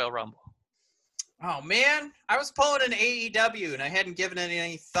women's Royal Rumble? Oh man, I was pulling an AEW and I hadn't given it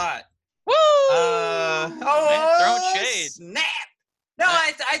any thought. Woo! Man, throwing shade. Snap! No,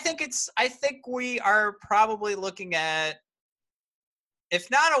 I think we are probably looking at, if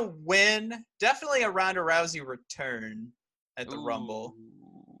not a win, definitely a Ronda Rousey return at the Rumble.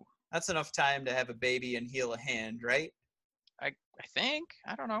 That's enough time to have a baby and heal a hand, right? I think.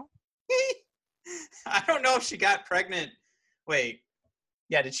 I don't know. I don't know if she got pregnant. Wait.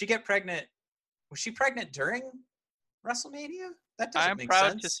 Yeah, did she get pregnant? Was she pregnant during WrestleMania? That doesn't make sense. I'm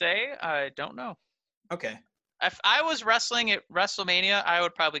proud to say I don't know. Okay. If I was wrestling at WrestleMania, I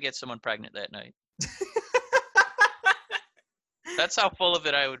would probably get someone pregnant that night. That's how full of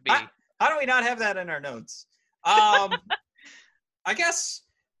it I would be. How do we not have that in our notes? I guess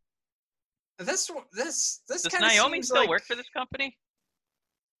this Does kind of Naomi seems still like, work for this company?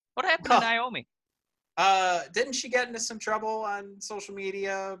 What happened to Naomi? Didn't she get into some trouble on social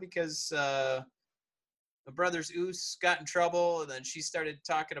media because the brothers Uso got in trouble, and then she started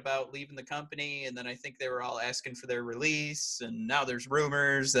talking about leaving the company, and then I think they were all asking for their release, and now there's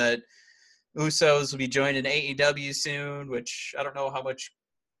rumors that Usos will be joining AEW soon, which I don't know how much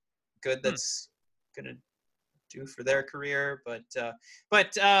good that's gonna do for their career, but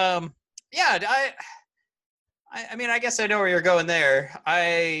yeah, I mean, I guess I know where you're going there.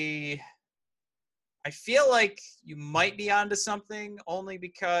 I feel like you might be onto something only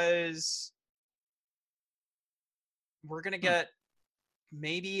because we're gonna get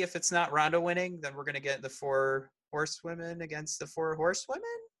maybe if it's not Ronda winning, then we're gonna get the 4 horsewomen against the 4 horsewomen.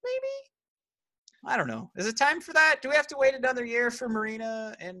 Maybe I don't know. Is it time for that? Do we have to wait another year for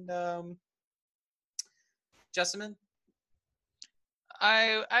Marina and Jessamine?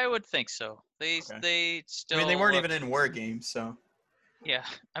 I would think so. They still. I mean, they weren't look- even in War Games, so. Yeah,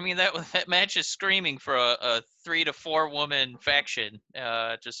 I mean that match is screaming for a 3 to 4 woman faction.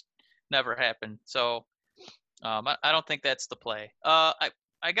 Just never happened. So, I don't think that's the play. I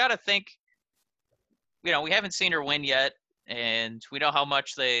gotta think. We haven't seen her win yet, and we know how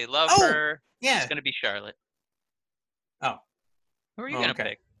much they love her. Yeah. It's gonna be Charlotte. Oh. Who are you Oh, gonna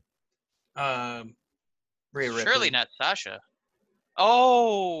okay. pick? Rhea Ripley. Surely not Sasha.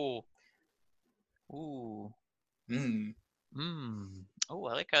 Oh. Ooh. Mm. Oh,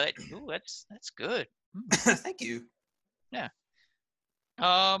 I like how that. Ooh, that's good. Thank you. I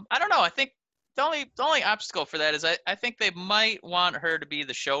don't know. I think the only obstacle for that is I think they might want her to be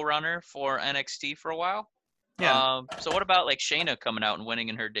the showrunner for NXT for a while. Yeah. So what about like Shayna coming out and winning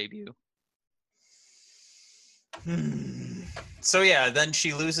in her debut? So yeah, then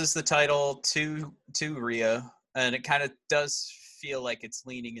she loses the title to Rhea, and it kind of does feel like it's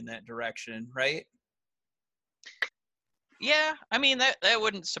leaning in that direction, right? Yeah, I mean that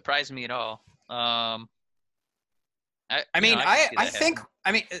wouldn't surprise me at all. I can mean, see I that think happening.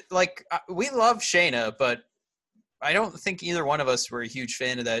 I mean like we love Shayna, but I don't think either one of us were a huge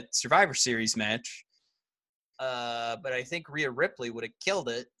fan of that Survivor Series match. But I think Rhea Ripley would have killed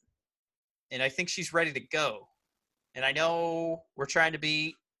it, and I think she's ready to go. And I know we're trying to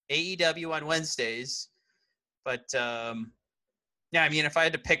beat AEW on Wednesdays, but yeah, I mean, if I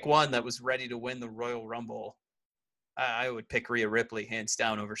had to pick one that was ready to win the Royal Rumble, I would pick Rhea Ripley hands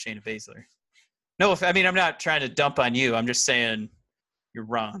down over Shayna Baszler. No, I mean, I'm not trying to dump on you. I'm just saying you're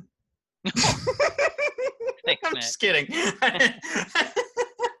wrong. Thanks, I'm Matt. just kidding.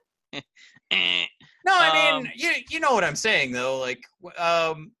 Eh. No, I mean, you know what I'm saying though. Like,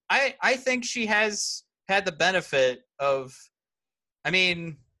 I think she has had the benefit of, I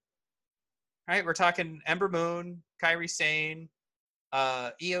mean, right? We're talking Ember Moon, Kairi Sane,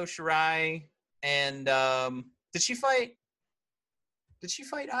 Io Shirai, and did she fight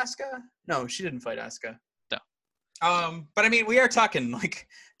Asuka? No, she didn't fight Asuka. No. But I mean, we are talking like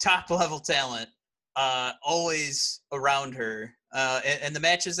top level talent, always around her. And the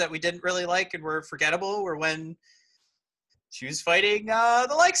matches that we didn't really like and were forgettable were when she was fighting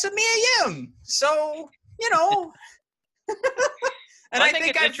the likes of Mia Yim. So, you know. And Well, I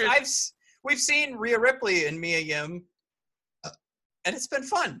think it's we've seen Rhea Ripley and Mia Yim, and it's been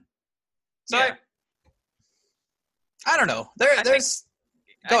fun. So Yeah. I don't know. I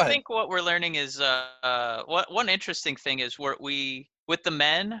think what we're learning is one interesting thing is we with the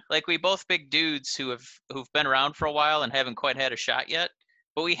men, like we both big dudes who've been around for a while and haven't quite had a shot yet,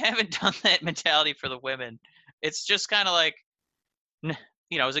 but we haven't done that mentality for the women. It's just kind of like,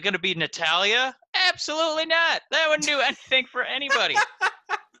 is it going to be Natalya? Absolutely not. That wouldn't do anything for anybody.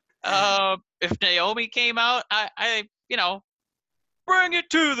 If Naomi came out, I bring it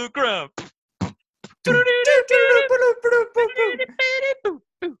to the ground.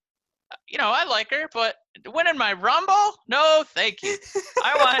 I like her, but winning my Rumble? No, thank you.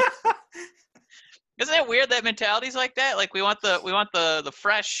 Isn't it weird that mentality's like that? Like we want the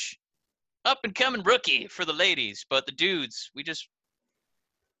fresh, up and coming rookie for the ladies, but the dudes,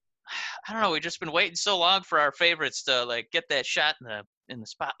 I don't know. We've just been waiting so long for our favorites to like get that shot in the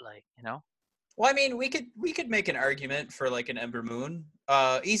spotlight. Well, I mean, we could make an argument for like an Ember Moon,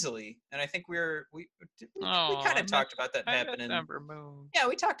 easily, and I think we kind of talked about that happening. Ember Moon. Yeah,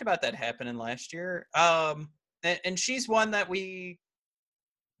 we talked about that happening last year. And she's one that we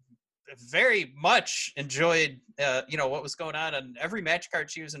very much enjoyed. What was going on every match card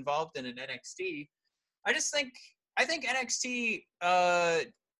she was involved in NXT. I think NXT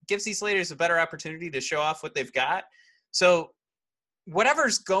gives these ladies a better opportunity to show off what they've got. So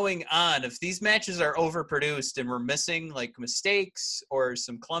whatever's going on, if these matches are overproduced and we're missing like mistakes or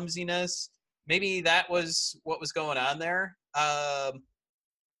some clumsiness, maybe that was what was going on there.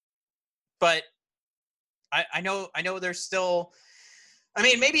 But I know there's still, I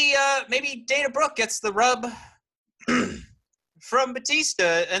mean, maybe Dana Brooke gets the rub from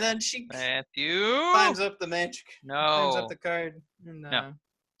Batista, and then she Matthew climbs up the match. Climbs up No. the card. No.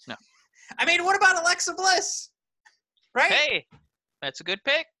 I mean, what about Alexa Bliss? Right? Hey, that's a good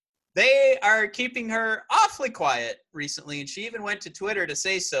pick. they are keeping her awfully quiet recently, and she even went to Twitter to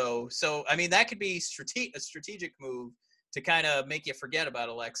say so. So, I mean, that could be a strategic move to kind of make you forget about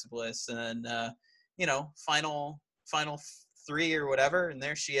Alexa Bliss, and final three or whatever, and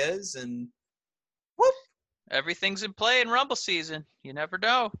there she is, and whoop. Everything's in play in Rumble season. You never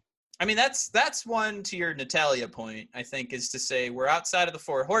know. I mean, that's one to your Natalya point, I think, is to say we're outside of the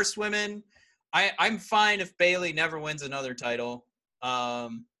four horsewomen. I'm fine if Bayley never wins another title.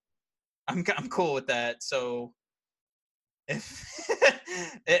 I'm cool with that. So if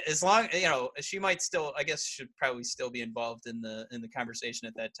as long she might still, I guess, should probably still be involved in the conversation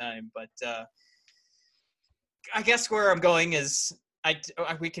at that time. But I guess where I'm going is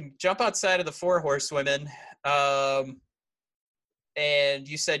we can jump outside of the four horsewomen. And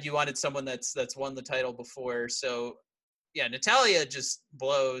you said you wanted someone that's won the title before. So yeah, Natalya just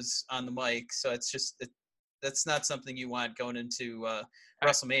blows on the mic. So that's not something you want going into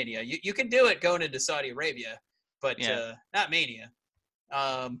WrestleMania. You can do it going into Saudi Arabia, but not Mania.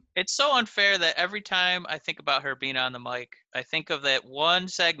 It's so unfair that every time I think about her being on the mic, I think of that one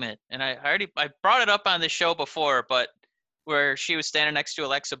segment, and I brought it up on this show before, but where she was standing next to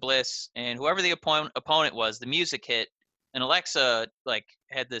Alexa Bliss, and whoever the opponent was, the music hit, and Alexa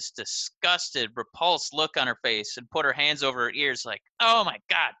had this disgusted, repulsed look on her face and put her hands over her ears like, "Oh my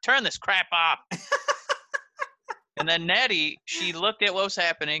God, turn this crap off." And then Natty, she looked at what was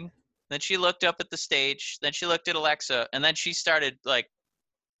happening, then she looked up at the stage, then she looked at Alexa, and then she started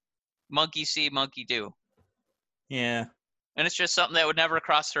monkey see, monkey do. Yeah. And it's just something that would never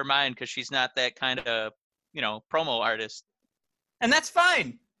cross her mind because she's not that kind of, promo artist. And that's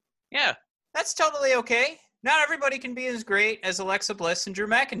fine. Yeah. That's totally okay. Not everybody can be as great as Alexa Bliss and Drew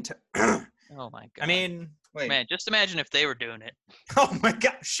McIntyre. Oh, my God. I mean, wait. Man, just imagine if they were doing it. Oh, my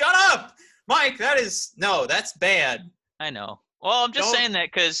God. Shut up, Mike. That's bad. I know. Well, I'm just saying that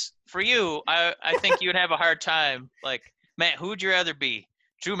because for you, I think you'd have a hard time. Matt, who would you rather be?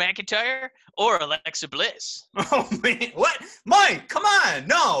 Drew McIntyre or Alexa Bliss? Oh, man. What? Mike, come on.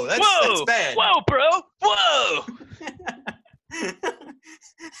 No, that's bad. Whoa, bro. Whoa.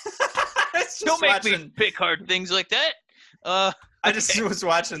 Don't make me pick hard things like that. I just was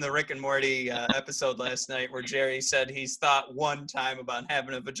watching the Rick and Morty episode last night where Jerry said he's thought one time about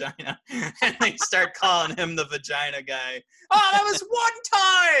having a vagina, and they start calling him the vagina guy. Oh, that was one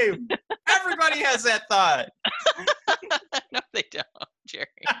time! Everybody has that thought. No, they don't, Jerry.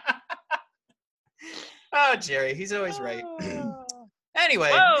 Oh, Jerry, he's always right.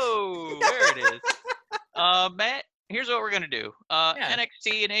 Anyway. Whoa, there it is. Matt, here's what we're going to do.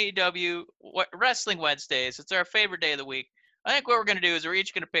 NXT and AEW, Wrestling Wednesdays, it's our favorite day of the week. I think what we're going to do is we're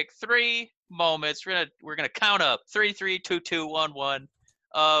each going to pick 3 moments. We're going to count up 3, 3, 2, 2, 1, 1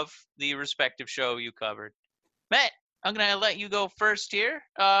 of the respective show you covered. Matt, I'm going to let you go first here.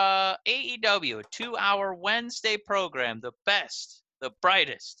 AEW, a 2-hour Wednesday program, the best, the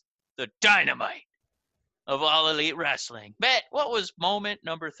brightest, the dynamite of all elite wrestling. Matt, what was moment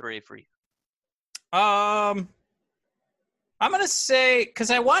number 3 for you? I'm going to say, because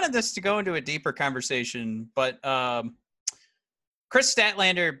I wanted this to go into a deeper conversation, but Chris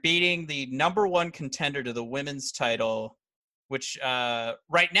Statlander beating the number 1 contender to the women's title, which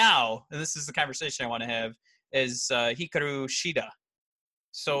right now, and this is the conversation I want to have, is Hikaru Shida.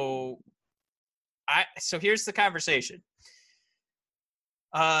 So here's the conversation.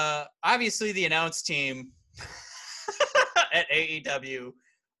 Obviously, the announce team at AEW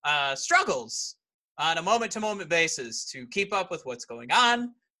struggles on a moment-to-moment basis to keep up with what's going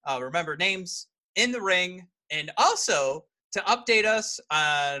on, remember names in the ring, and also to update us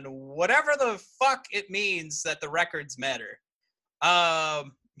on whatever the fuck it means that the records matter.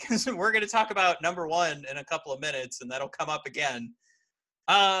 Because we're going to talk about number 1 in a couple of minutes, and that'll come up again.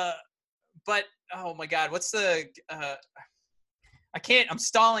 But, oh my God, what's the... I'm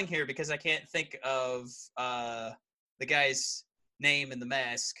stalling here because I can't think of the guy's name in the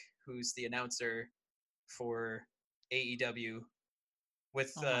mask, who's the announcer for AEW.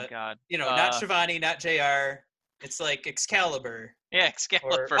 With, oh my God. Not Shivani, not JR. It's like Excalibur. Yeah,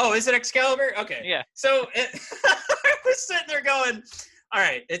 Excalibur. Is it Excalibur? Okay. Yeah. So I was sitting there going, all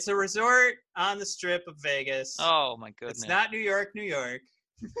right, it's a resort on the strip of Vegas. Oh, my goodness. It's not New York, New York.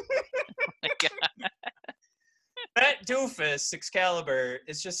 Oh my God. That doofus, Excalibur,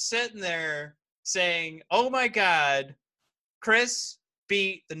 is just sitting there saying, oh my God, Chris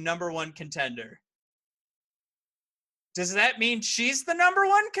beat the number 1 contender. Does that mean she's the number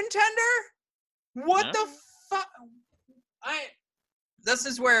 1 contender? What the fuck? This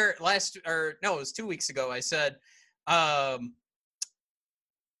is where it was 2 weeks ago. I said, it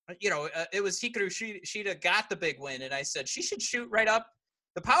was Hikaru Shida got the big win, and I said she should shoot right up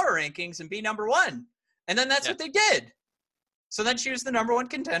the power rankings and be number one. And then that's what they did. So then she was the number one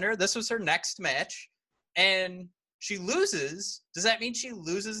contender. This was her next match. And she loses. Does that mean she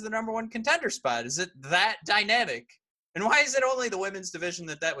loses the number one contender spot? Is it that dynamic? And why is it only the women's division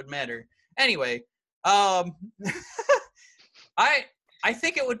that would matter? Anyway, I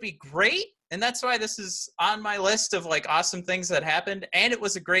think it would be great. And that's why this is on my list of like awesome things that happened. And it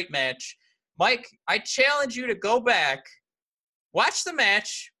was a great match. Mike, I challenge you to go back, watch the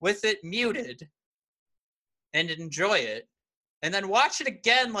match with it muted, and enjoy it. And then watch it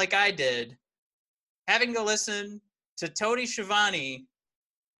again like I did, having to listen to Tony Schiavone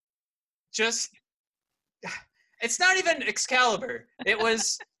just... It's not even Excalibur. It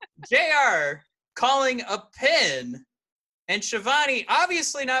was JR calling a pin, and Schiavone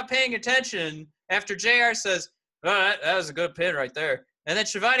obviously not paying attention after JR says, oh, that was a good pin right there. And then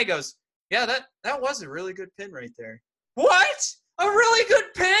Schiavone goes, yeah, that was a really good pin right there. What? A really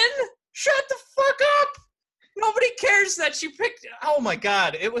good pin? Shut the fuck up. Nobody cares that she picked. Oh my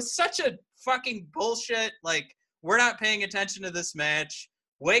God. It was such a fucking bullshit. Like, we're not paying attention to this match.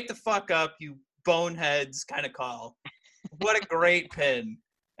 Wake the fuck up, you boneheads kind of call. What a great pin.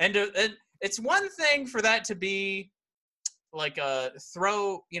 And it's one thing for that to be like a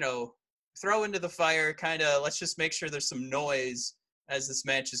throw into the fire kind of, let's just make sure there's some noise as this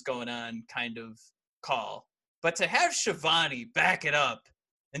match is going on kind of call. But to have Schiavone back it up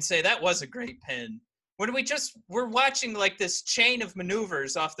and say that was a great pin, when we're watching like this chain of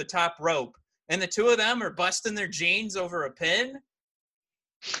maneuvers off the top rope and the two of them are busting their jeans over a pin,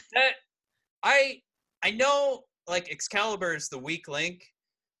 that I know like Excalibur is the weak link,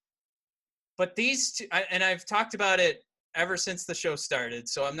 but these two, and I've talked about it ever since the show started,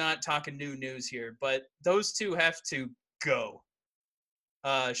 so I'm not talking new news here, but those two have to go.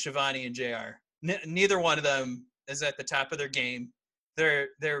 Schiavone and JR. Neither one of them is at the top of their game. They're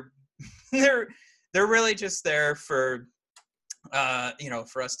really just there for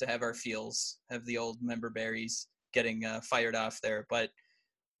for us to have our feels, have the old member berries getting fired off there. But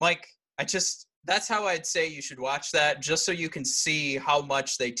Mike, that's how I'd say you should watch that, just so you can see how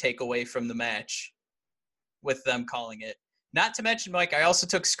much they take away from the match with them calling it. Not to mention, Mike, I also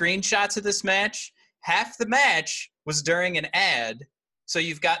took screenshots of this match. Half the match was during an ad. So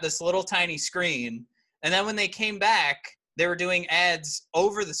you've got this little tiny screen. And then when they came back, they were doing ads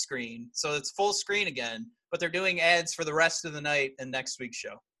over the screen. So it's full screen again, but they're doing ads for the rest of the night and next week's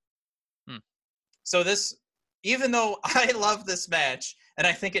show. So this, even though I love this match, and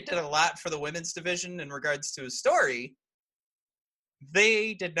I think it did a lot for the women's division in regards to a story,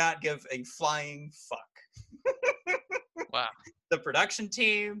 they did not give a flying fuck. Wow. The production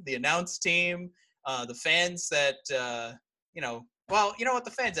team, the announce team, the fans that, well, you know what?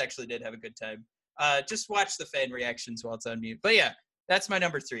 The fans actually did have a good time. Just watch the fan reactions while it's on mute. But yeah, that's my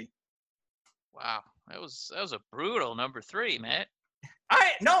number 3. Wow. That was a brutal number 3, Matt.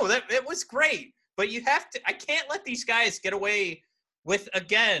 It was great. But you have to, I can't let these guys get away with,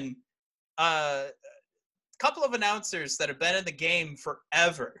 again, a couple of announcers that have been in the game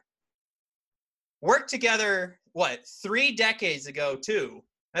forever. Worked together, 3 decades ago, too.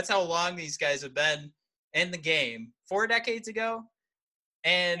 That's how long these guys have been in the game. 4 decades ago.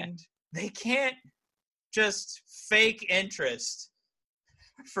 And they can't just fake interest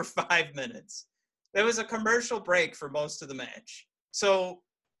for 5 minutes. There was a commercial break for most of the match. So,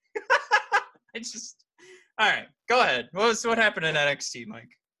 all right, go ahead. What happened in NXT, Mike?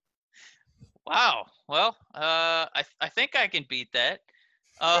 Wow. Well, I think I can beat that.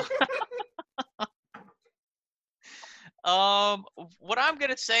 What I'm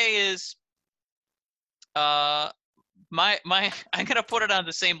gonna say is, I'm gonna put it on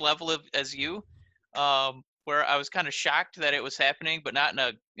the same level as you, where I was kind of shocked that it was happening, but not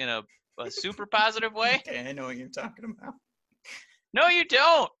in a super positive way. Okay, I know what you're talking about. No, you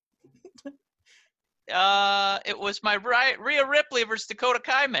don't. It was my Rhea Ripley versus Dakota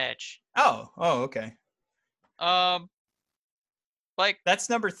Kai match. Oh, okay. That's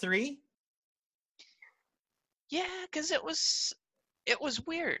number 3. Yeah, because it was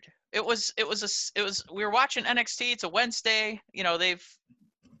weird. We were watching NXT. It's a Wednesday. The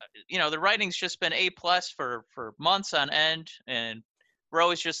writing's just been A+ for months on end, and we're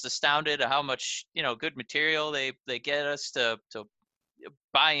always just astounded at how much good material they get us to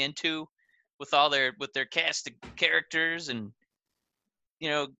buy into with their cast of characters and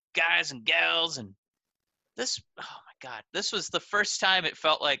guys and gals. And this, oh my God, this was the first time it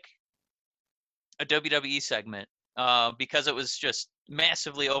felt like a WWE segment, because it was just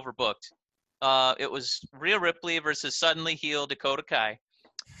massively overbooked. It was Rhea Ripley versus suddenly heel Dakota Kai,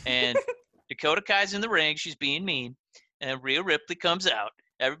 and Dakota Kai's in the ring. She's being mean, and Rhea Ripley comes out.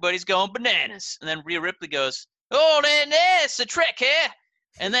 Everybody's going bananas. And then Rhea Ripley goes, "Oh, it's a trick here."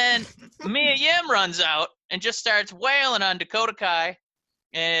 And then Mia Yim runs out and just starts wailing on Dakota Kai.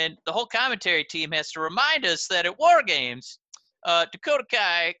 And the whole commentary team has to remind us that at War Games, Dakota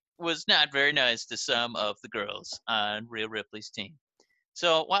Kai was not very nice to some of the girls on Rhea Ripley's team.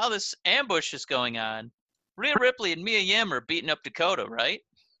 So while this ambush is going on, Rhea Ripley and Mia Yim are beating up Dakota, right?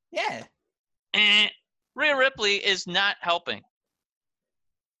 Yeah. And Rhea Ripley is not helping.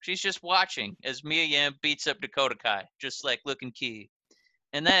 She's just watching as Mia Yim beats up Dakota Kai, just like looking key.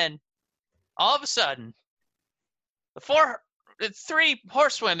 And then, all of a sudden, the three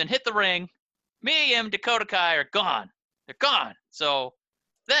horsewomen hit the ring. Mia Yim, Dakota Kai are gone. They're gone. So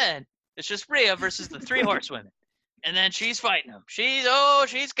then it's just Rhea versus the three horsewomen. And then she's fighting them. She's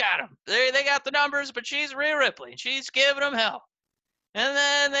got them. They got the numbers, but she's Rhea Ripley. She's giving them hell. And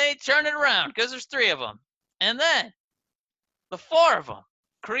then they turn it around because there's three of them. And then the four of them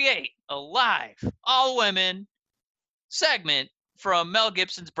create a live, all-women segment from Mel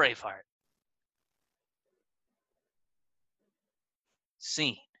Gibson's Braveheart.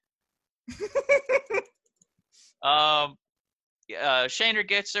 Scene. Shayner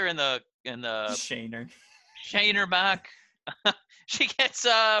gets her in the Shayner mock. She gets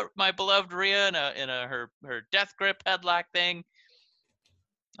my beloved Rhea in her death grip headlock thing.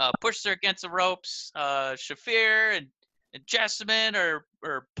 Pushes her against the ropes. Shafir and Jessamine are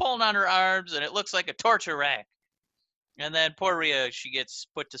pulling on her arms, and it looks like a torture rack. And then poor Rhea, she gets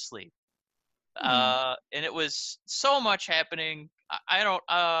put to sleep. And it was so much happening. I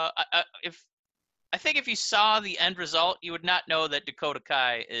think if you saw the end result, you would not know that Dakota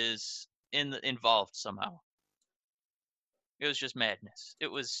Kai is involved somehow. It was just madness. It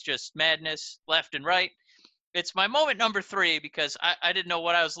was just madness left and right. It's my moment number 3 because I didn't know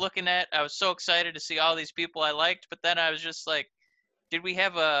what I was looking at. I was so excited to see all these people I liked, but then I was just like, did we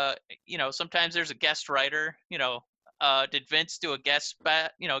have sometimes there's a guest writer, did Vince do a guest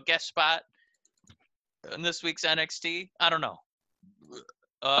spot in this week's NXT? I don't know.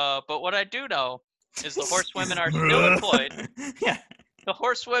 But what I do know is the horsewomen are still employed. Yeah. The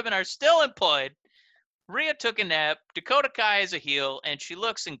horsewomen are still employed. Rhea took a nap. Dakota Kai is a heel, and she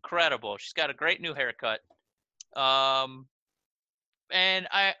looks incredible. She's got a great new haircut. And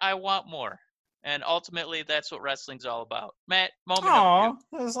I want more. And ultimately, that's what wrestling's all about. Matt, moment number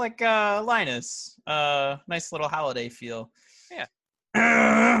 2. It was like Linus. Nice little holiday feel. Yeah.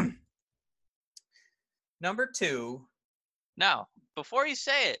 Number 2. Now, before you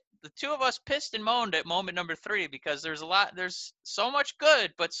say it, the two of us pissed and moaned at moment number 3 because there's so much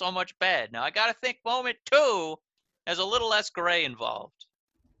good, but so much bad. Now, I got to think moment 2 has a little less gray involved.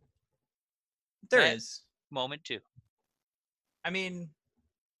 There is. Moment 2. I mean,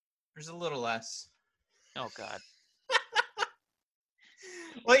 there's a little less. Oh, God.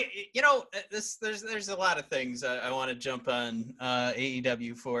 Well, there's a lot of things I want to jump on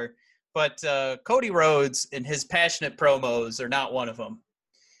AEW for, but Cody Rhodes and his passionate promos are not one of them.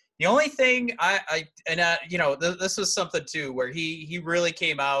 The only thing this was something too where he really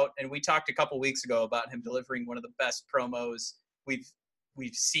came out, and we talked a couple weeks ago about him delivering one of the best promos we've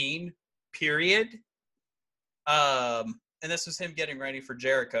seen, period. And this was him getting ready for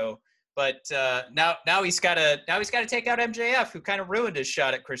Jericho. But now he's got to take out MJF, who kind of ruined his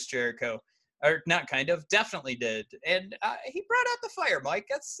shot at Chris Jericho, or not kind of, definitely did. And he brought out the fire, Mike.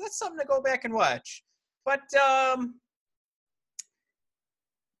 That's something to go back and watch. But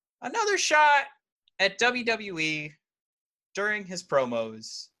another shot at WWE during his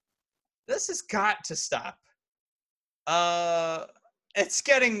promos. This has got to stop. It's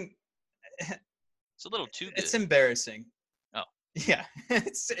getting. It's a little too good. It's embarrassing. Oh. Yeah,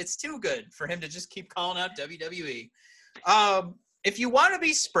 it's too good for him to just keep calling out WWE. If you want to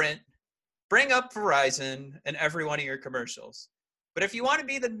be Sprint, bring up Verizon in every one of your commercials. But if you want to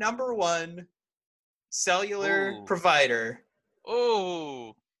be the number 1 cellular provider,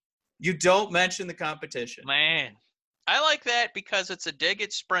 you don't mention the competition. Man, I like that because it's a dig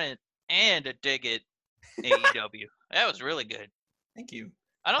at Sprint and a dig at AEW. That was really good. Thank you.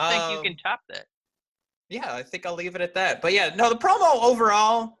 I don't think you can top that. Yeah, I think I'll leave it at that. But yeah, no, the promo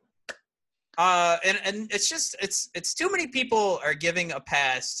overall, and it's just it's too many people are giving a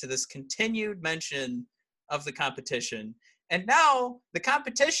pass to this continued mention of the competition, and now the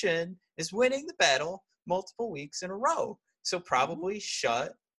competition is winning the battle multiple weeks in a row. So probably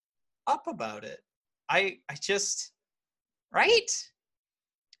shut up about it. I just right.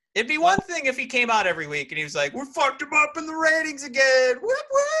 It'd be one thing if he came out every week and he was like, "We fucked him up in the ratings again." Whoop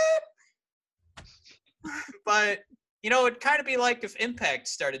whoop. But, it'd kind of be like if Impact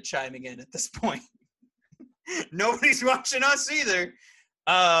started chiming in at this point. Nobody's watching us either.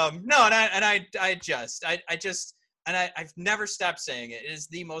 No, I've never stopped saying it. It is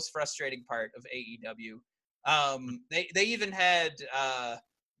the most frustrating part of AEW. They even had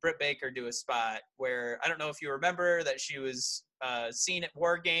Britt Baker do a spot where I don't know if you remember that she was seen at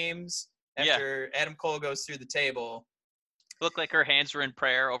War Games after Adam Cole goes through the table. Looked like her hands were in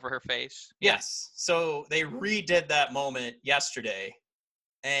prayer over her face. Yes. So they redid that moment yesterday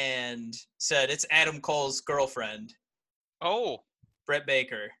and said it's Adam Cole's girlfriend. Oh. Britt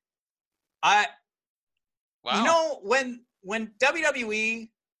Baker. Wow. You know, when WWE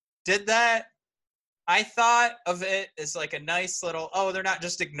did that, I thought of it as like a nice little, they're not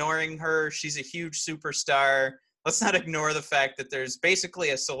just ignoring her. She's a huge superstar. Let's not ignore the fact that there's basically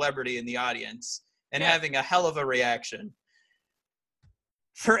a celebrity in the audience and having a hell of a reaction.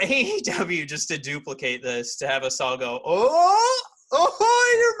 For AEW just to duplicate this, to have us all go,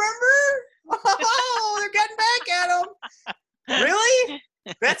 you remember? Oh, they're getting back at him. Really?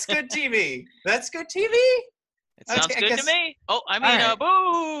 That's good TV. That's good TV? It sounds good to me. Oh, I mean, right.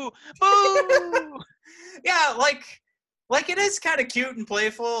 Boo! Boo! Yeah, like it is kind of cute and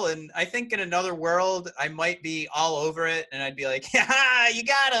playful, and I think in another world, I might be all over it, and I'd be like, yeah, you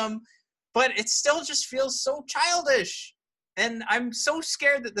got him. But it still just feels so childish. And I'm so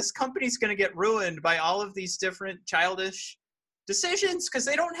scared that this company's going to get ruined by all of these different childish decisions because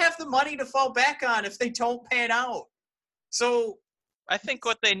they don't have the money to fall back on if they don't pan out. So I think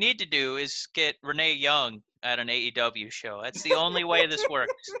what they need to do is get Renee Young at an AEW show. That's the only way this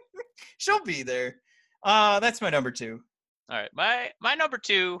works. She'll be there. That's my number 2. All right. My number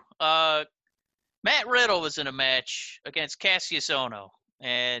 2, Matt Riddle was in a match against Cassius Ohno.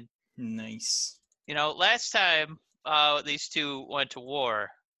 And nice. You know, last time these two went to war,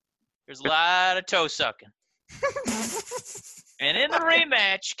 there's a lot of toe sucking. And in the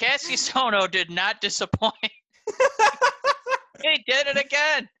rematch, Cassius Ohno did not disappoint. He did it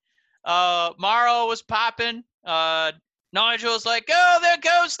again. Morrow was popping. Nigel was like, "Oh, there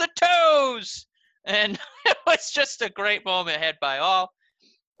goes the toes," and it was just a great moment had by all.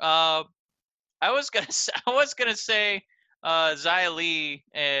 I was gonna say Xia Li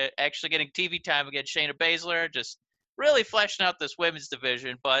actually getting TV time against Shayna Baszler, just really fleshing out this women's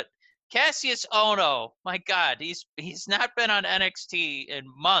division. But Cassius Ohno, my God, he's not been on NXT in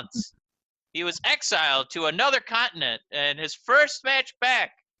months. He was exiled to another continent, and his first match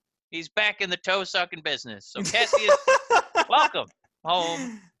back, he's back in the toe-sucking business. So, Cassius, welcome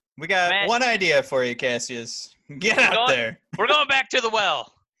home. We got one idea for you, Cassius. Get out there. We're going back to the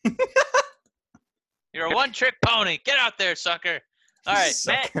well. You're a one-trick pony. Get out there, sucker. All right,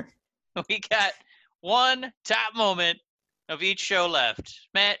 sucker. Matt, we got one top moment of each show left.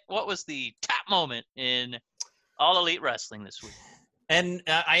 Matt, what was the top moment in All Elite Wrestling this week? And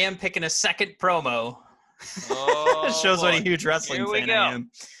I am picking a second promo. Oh, shows what a huge wrestling fan I am.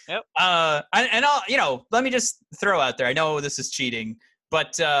 Yep. And I'll, let me just throw out there. I know this is cheating,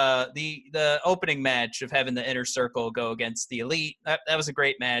 but the opening match of having the Inner Circle go against the Elite, that was a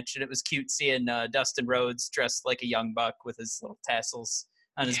great match, and it was cute seeing Dustin Rhodes dressed like a young buck with his little tassels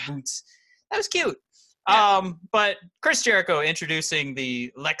on his boots. That was cute. Yeah. But Chris Jericho introducing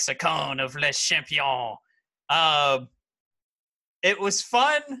the Lexicon of Les Champions. It was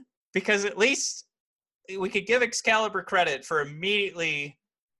fun because at least we could give Excalibur credit for immediately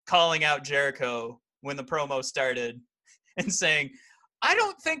calling out Jericho when the promo started and saying, I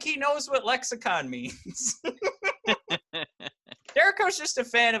don't think he knows what lexicon means. Jericho's just a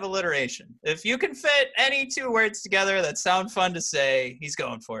fan of alliteration. If you can fit any two words together that sound fun to say, he's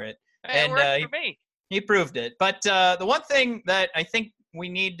going for it. Hey, and it worked for me. He proved it. But the one thing that I think we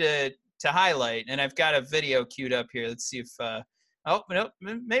need to highlight, and I've got a video queued up here. Let's see if oh, no,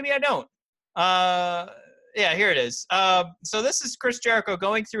 maybe I don't. Yeah, here it is. So this is Chris Jericho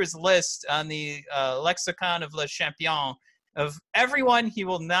going through his list on the Lexicon of Le Champion of everyone he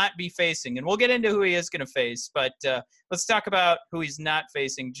will not be facing. And we'll get into who he is going to face. But let's talk about who he's not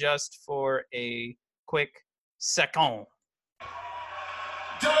facing just for a quick second.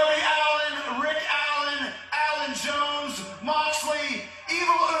 Darby Allin, Rick Allen, Alan Jones, Moxley,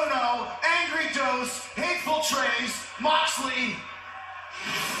 Evil Uno, Angry Dose, Hateful Trace, Moxley,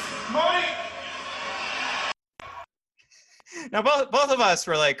 Marty. Now, both of us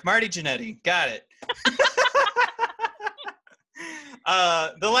were like, Marty Jannetty. Got it.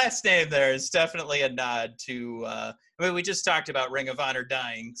 The last name there is definitely a nod to, we just talked about Ring of Honor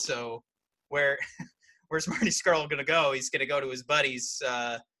dying. So where's Marty Scurll going to go? He's going to go to his buddy's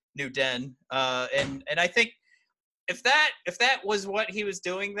new den. And I think if that was what he was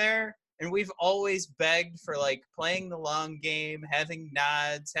doing there, and we've always begged for like playing the long game, having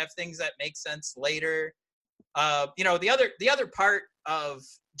nods, have things that make sense later. the other part of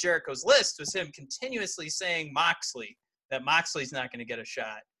Jericho's list was him continuously saying that Moxley's not going to get a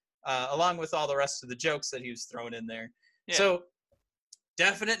shot, along with all the rest of the jokes that he was throwing in there. Yeah. So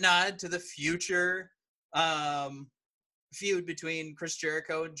definite nod to the future feud between Chris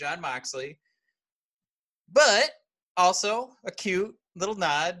Jericho and Jon Moxley, but also a cute little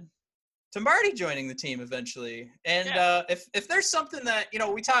nod to Marty joining the team eventually. And if there's something that,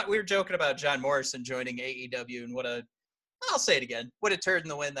 we were joking about John Morrison joining AEW and I'll say it again, what a turd in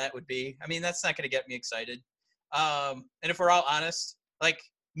the wind that would be. I mean, that's not going to get me excited. And if we're all honest, like,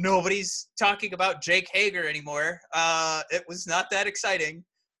 nobody's talking about Jake Hager anymore. It was not that exciting.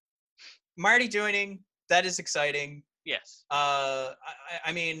 Marty joining, that is exciting. Yes. I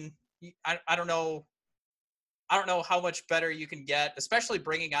mean, I don't know. I don't know how much better you can get, especially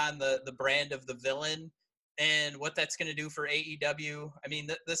bringing on the brand of the villain and what that's going to do for AEW. I mean,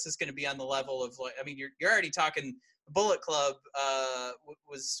 this is going to be on the level of, like, I mean, you're already talking Bullet Club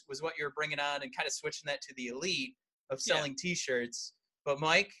was what you're bringing on and kind of switching that to the Elite of selling T-shirts. But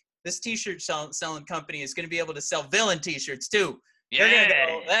Mike, this T-shirt selling company is going to be able to sell villain T-shirts too. Yeah. They're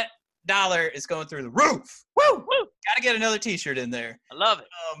gonna go, that dollar is going through the roof. Woo! Woo! Got to get another T-shirt in there. I love it.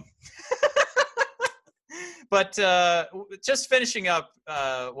 But just finishing up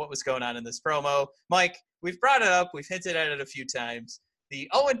what was going on in this promo, Mike, we've brought it up. We've hinted at it a few times. The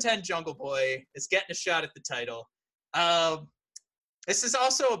 0-10 Jungle Boy is getting a shot at the title. This is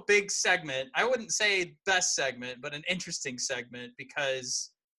also a big segment. I wouldn't say best segment, but an interesting segment,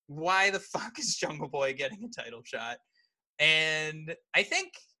 because why the fuck is Jungle Boy getting a title shot? And I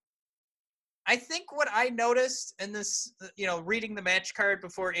think what I noticed in this, reading the match card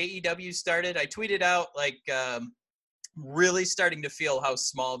before AEW started, I tweeted out, like, really starting to feel how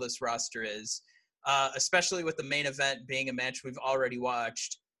small this roster is, especially with the main event being a match we've already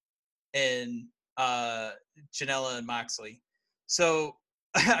watched in Janela and Moxley. So,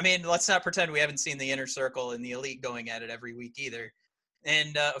 I mean, let's not pretend we haven't seen the Inner Circle and the Elite going at it every week either.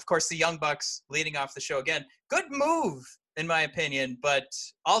 And, of course, the Young Bucks leading off the show again. Good move, in my opinion, but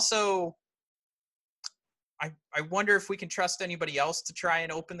also I wonder if we can trust anybody else to try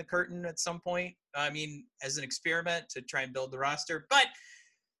and open the curtain at some point. I mean, as an experiment to try and build the roster. But,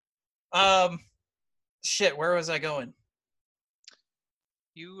 shit, where was I going?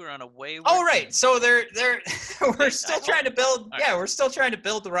 You were on a wayward. Oh, right. So we're still trying to build. Yeah, we're still trying to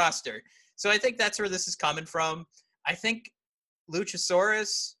build the roster. So I think that's where this is coming from. I think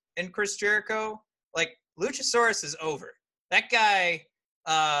Luchasaurus and Chris Jericho, like, Luchasaurus is over. That guy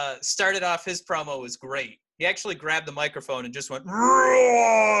started off, his promo was great. He actually grabbed the microphone and just went,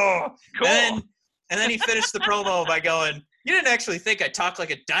 "Roar!" Cool. And then he finished the promo by going, "You didn't actually think I talk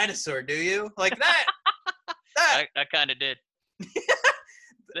like a dinosaur, do you?" Like that. I kind of did.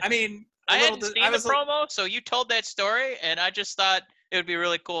 I mean, I hadn't seen the promo, so you told that story, and I just thought it would be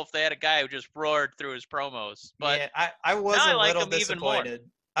really cool if they had a guy who just roared through his promos. But yeah, I was now I a like little him even more. disappointed.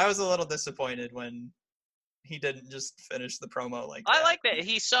 I was a little disappointed when he didn't just finish the promo like that. I like that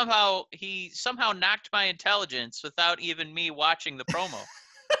he somehow knocked my intelligence without even me watching the promo.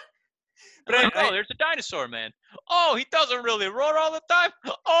 But there's a dinosaur man. Oh, he doesn't really roar all the time.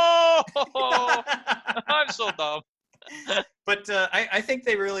 Oh, I'm so dumb. But I think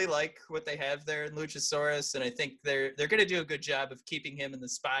they really like what they have there in Luchasaurus, and I think they're going to do a good job of keeping him in the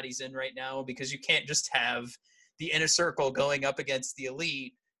spot he's in right now, because you can't just have the Inner Circle going up against the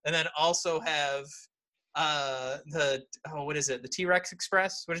Elite and then also have what is it? The T-Rex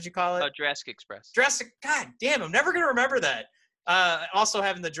Express? What did you call it? Jurassic Express. God damn, I'm never going to remember that. Also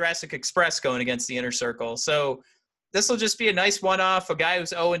having the Jurassic Express going against the Inner Circle. So this will just be a nice one-off. A guy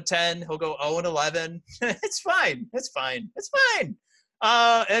who's 0-10, he'll go 0-11. It's fine.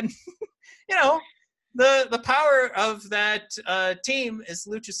 And the power of that team is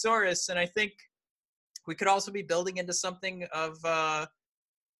Luchasaurus, and I think we could also be building into something of,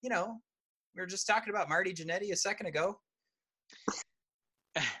 we were just talking about Marty Jannetty a second ago.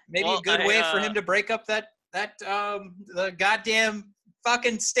 Maybe a good way for him to break up that the goddamn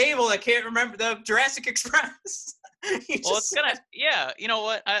fucking stable. I can't remember the Jurassic Express. It's gonna, yeah. You know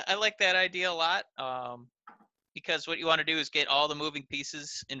what? I like that idea a lot. Because what you want to do is get all the moving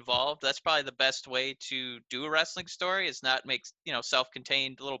pieces involved. That's probably the best way to do a wrestling story, is not make,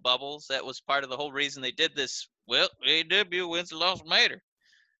 self-contained little bubbles. That was part of the whole reason they did this. Well, AEW wins and lost later.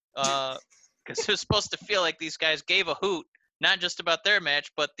 Because it was supposed to feel like these guys gave a hoot, not just about their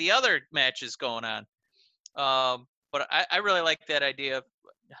match, but the other matches going on. But I really like that idea of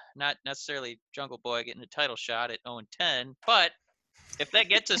not necessarily Jungle Boy getting a title shot at 0-10, but if that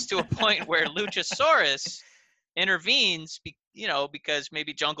gets us to a point where Luchasaurus intervenes, because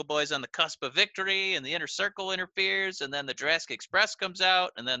maybe Jungle Boy's on the cusp of victory, and the Inner Circle interferes, and then the Jurassic Express comes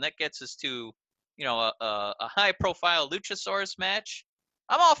out, and then that gets us to, a high-profile Luchasaurus match.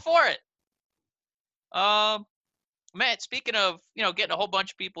 I'm all for it. Matt, speaking of, getting a whole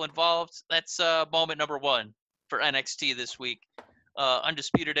bunch of people involved, that's moment number one for NXT this week.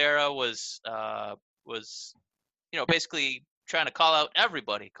 Undisputed Era was basically trying to call out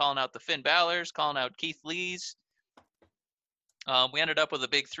everybody, calling out the Finn Balor's, calling out Keith Lee's. We ended up with a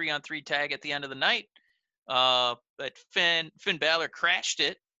big 3-on-3 tag at the end of the night. But Finn Balor crashed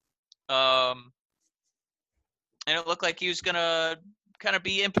it. And it looked like he was going to kind of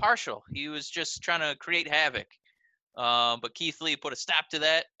be impartial. He was just trying to create havoc. But Keith Lee put a stop to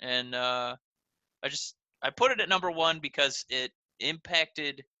that. And I put it at number one because it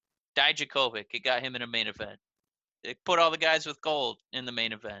impacted Dijakovic. It got him in a main event. It put all the guys with gold in the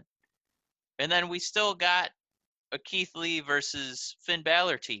main event. And then we still got a Keith Lee versus Finn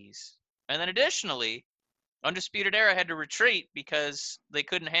Balor tease. And then additionally, Undisputed Era had to retreat because they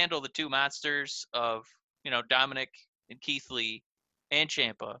couldn't handle the two monsters of, Dominic and Keith Lee and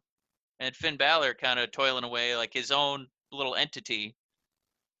Ciampa. And Finn Balor kind of toiling away like his own little entity.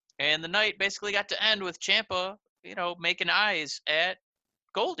 And the night basically got to end with Ciampa, making eyes at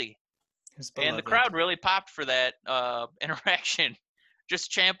Goldie. And the crowd really popped for that interaction.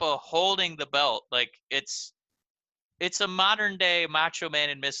 Just Ciampa holding the belt. Like, it's a modern day Macho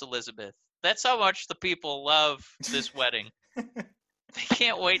Man and Miss Elizabeth. That's how much the people love this wedding. They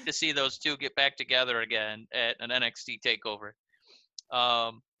can't wait to see those two get back together again at an NXT takeover.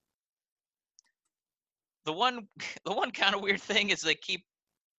 The one kind of weird thing is they keep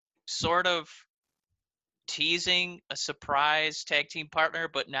sort of teasing a surprise tag team partner,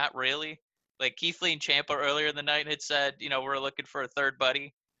 but not really. Like Keith Lee and Ciampa earlier in the night had said, we're looking for a third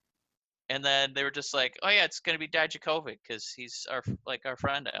buddy. And then they were just like, oh, yeah, it's going to be Dijakovic because he's our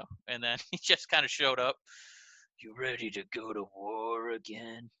friend now. And then he just kind of showed up. You ready to go to war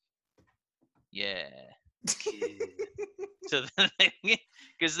again? Yeah. So then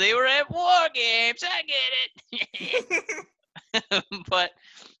because they were at War Games. I get it. But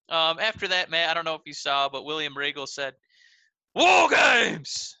after that, Matt, I don't know if you saw, but William Regal said, War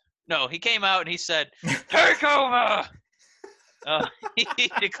Games! No, he came out and he said, take over! He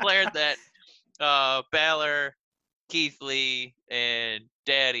declared that Balor, Keith Lee, and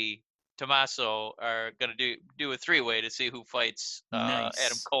Daddy Tommaso are going to do a three-way to see who fights Nice.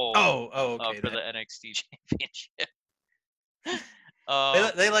 Adam Cole okay, for the NXT Championship.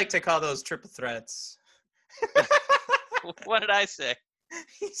 they like to call those triple threats. What did I say?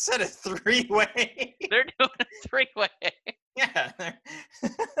 He said a three-way. They're doing a three-way. Yeah,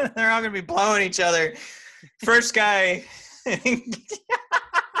 they're all going to be blowing each other. First guy...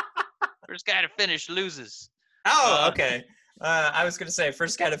 First guy to finish loses. Okay. I was gonna say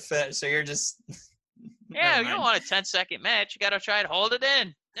first guy to finish. So you're just. Yeah, you don't want a 10-second match. You gotta try to hold it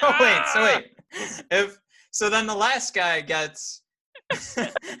in. Wait. So then the last guy gets.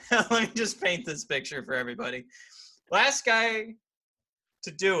 Let me just paint this picture for everybody. Last guy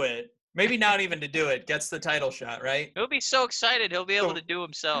to do it, maybe not even to do it, gets the title shot, right? He'll be so excited he'll be able to do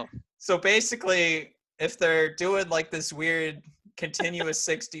himself. So basically, if they're doing like this weird continuous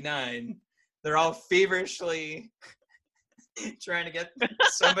 69, they're all feverishly trying to get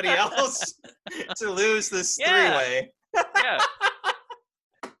somebody else to lose this three-way. Yeah.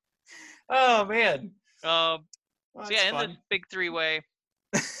 Oh man. So yeah, in the big three-way,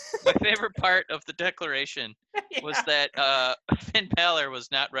 my favorite part of the declaration was that Finn Balor was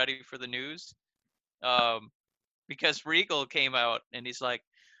not ready for the news, because Regal came out and he's like,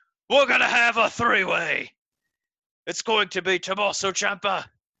 "We're gonna have a three-way. It's going to be Tommaso Ciampa,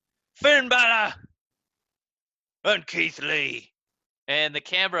 Finn Balor, and Keith Lee." And the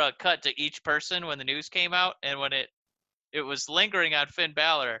camera cut to each person when the news came out, and when it was lingering on Finn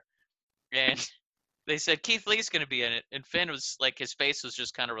Balor, and they said Keith Lee's going to be in it, and Finn was like, his face was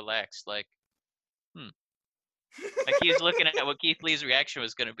just kind of relaxed, like, like he was looking at what Keith Lee's reaction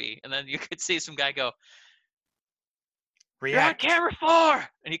was going to be, and then you could see some guy go, React. "You're on camera 4,"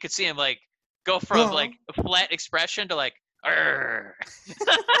 and you could see him like go from like a flat expression to like, "Arr."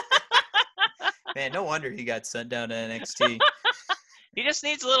 Man, no wonder he got sent down to NXT. He just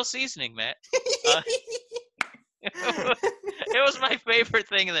needs a little seasoning, Matt. It was my favorite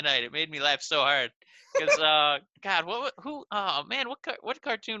thing of the night. It made me laugh so hard because, God, what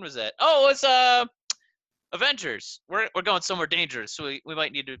cartoon was that? Oh, it was Avengers. We're going somewhere dangerous, so we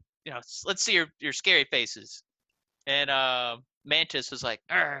might need to, let's see your scary faces. And Mantis was like,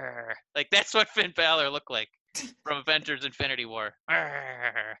 "Arr." Like that's what Finn Balor looked like from Avengers: Infinity War.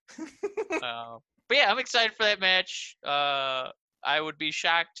 Arr. But yeah, I'm excited for that match. I would be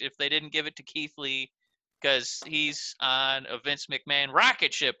shocked if they didn't give it to Keith Lee because he's on a Vince McMahon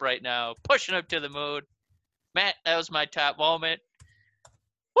rocket ship right now, pushing him to the moon. Matt, that was my top moment.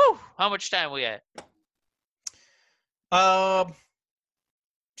 Woo! How much time we at?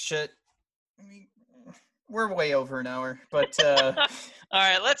 Shit. I mean, we're way over an hour, but All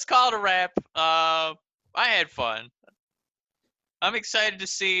right, let's call it a wrap. I had fun. I'm excited to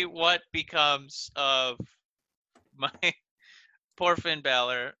see what becomes of my poor Finn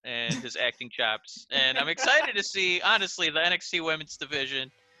Balor and his acting chops. And I'm excited to see, honestly, the NXT Women's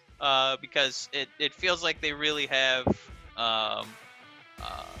Division because it feels like they really have a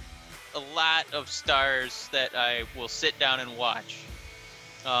lot of stars that I will sit down and watch.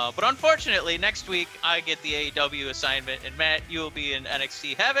 But unfortunately, next week I get the AEW assignment, and Matt, you will be in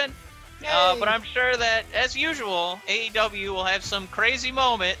NXT heaven. But I'm sure that, as usual, AEW will have some crazy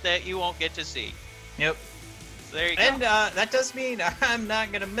moment that you won't get to see. Yep. So there you go. And that does mean I'm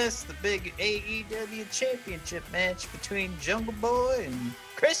not going to miss the big AEW championship match between Jungle Boy and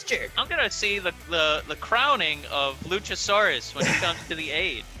Chris Jericho. I'm going to see the crowning of Luchasaurus when he comes to the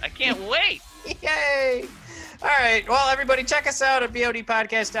aid. I can't wait. Yay! All right. Well, everybody, check us out at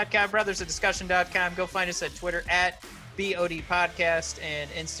bodpodcast.com, brothersadiscussion.com. Go find us at Twitter at BOD Podcast and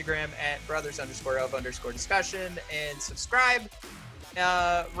Instagram at brothers_of_discussion, and subscribe,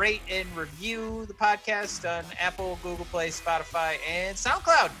 rate and review the podcast on Apple, Google Play, Spotify, and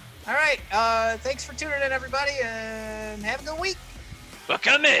SoundCloud. All right. Thanks for tuning in, everybody, and have a good week.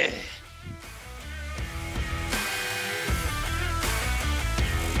 Welcome in.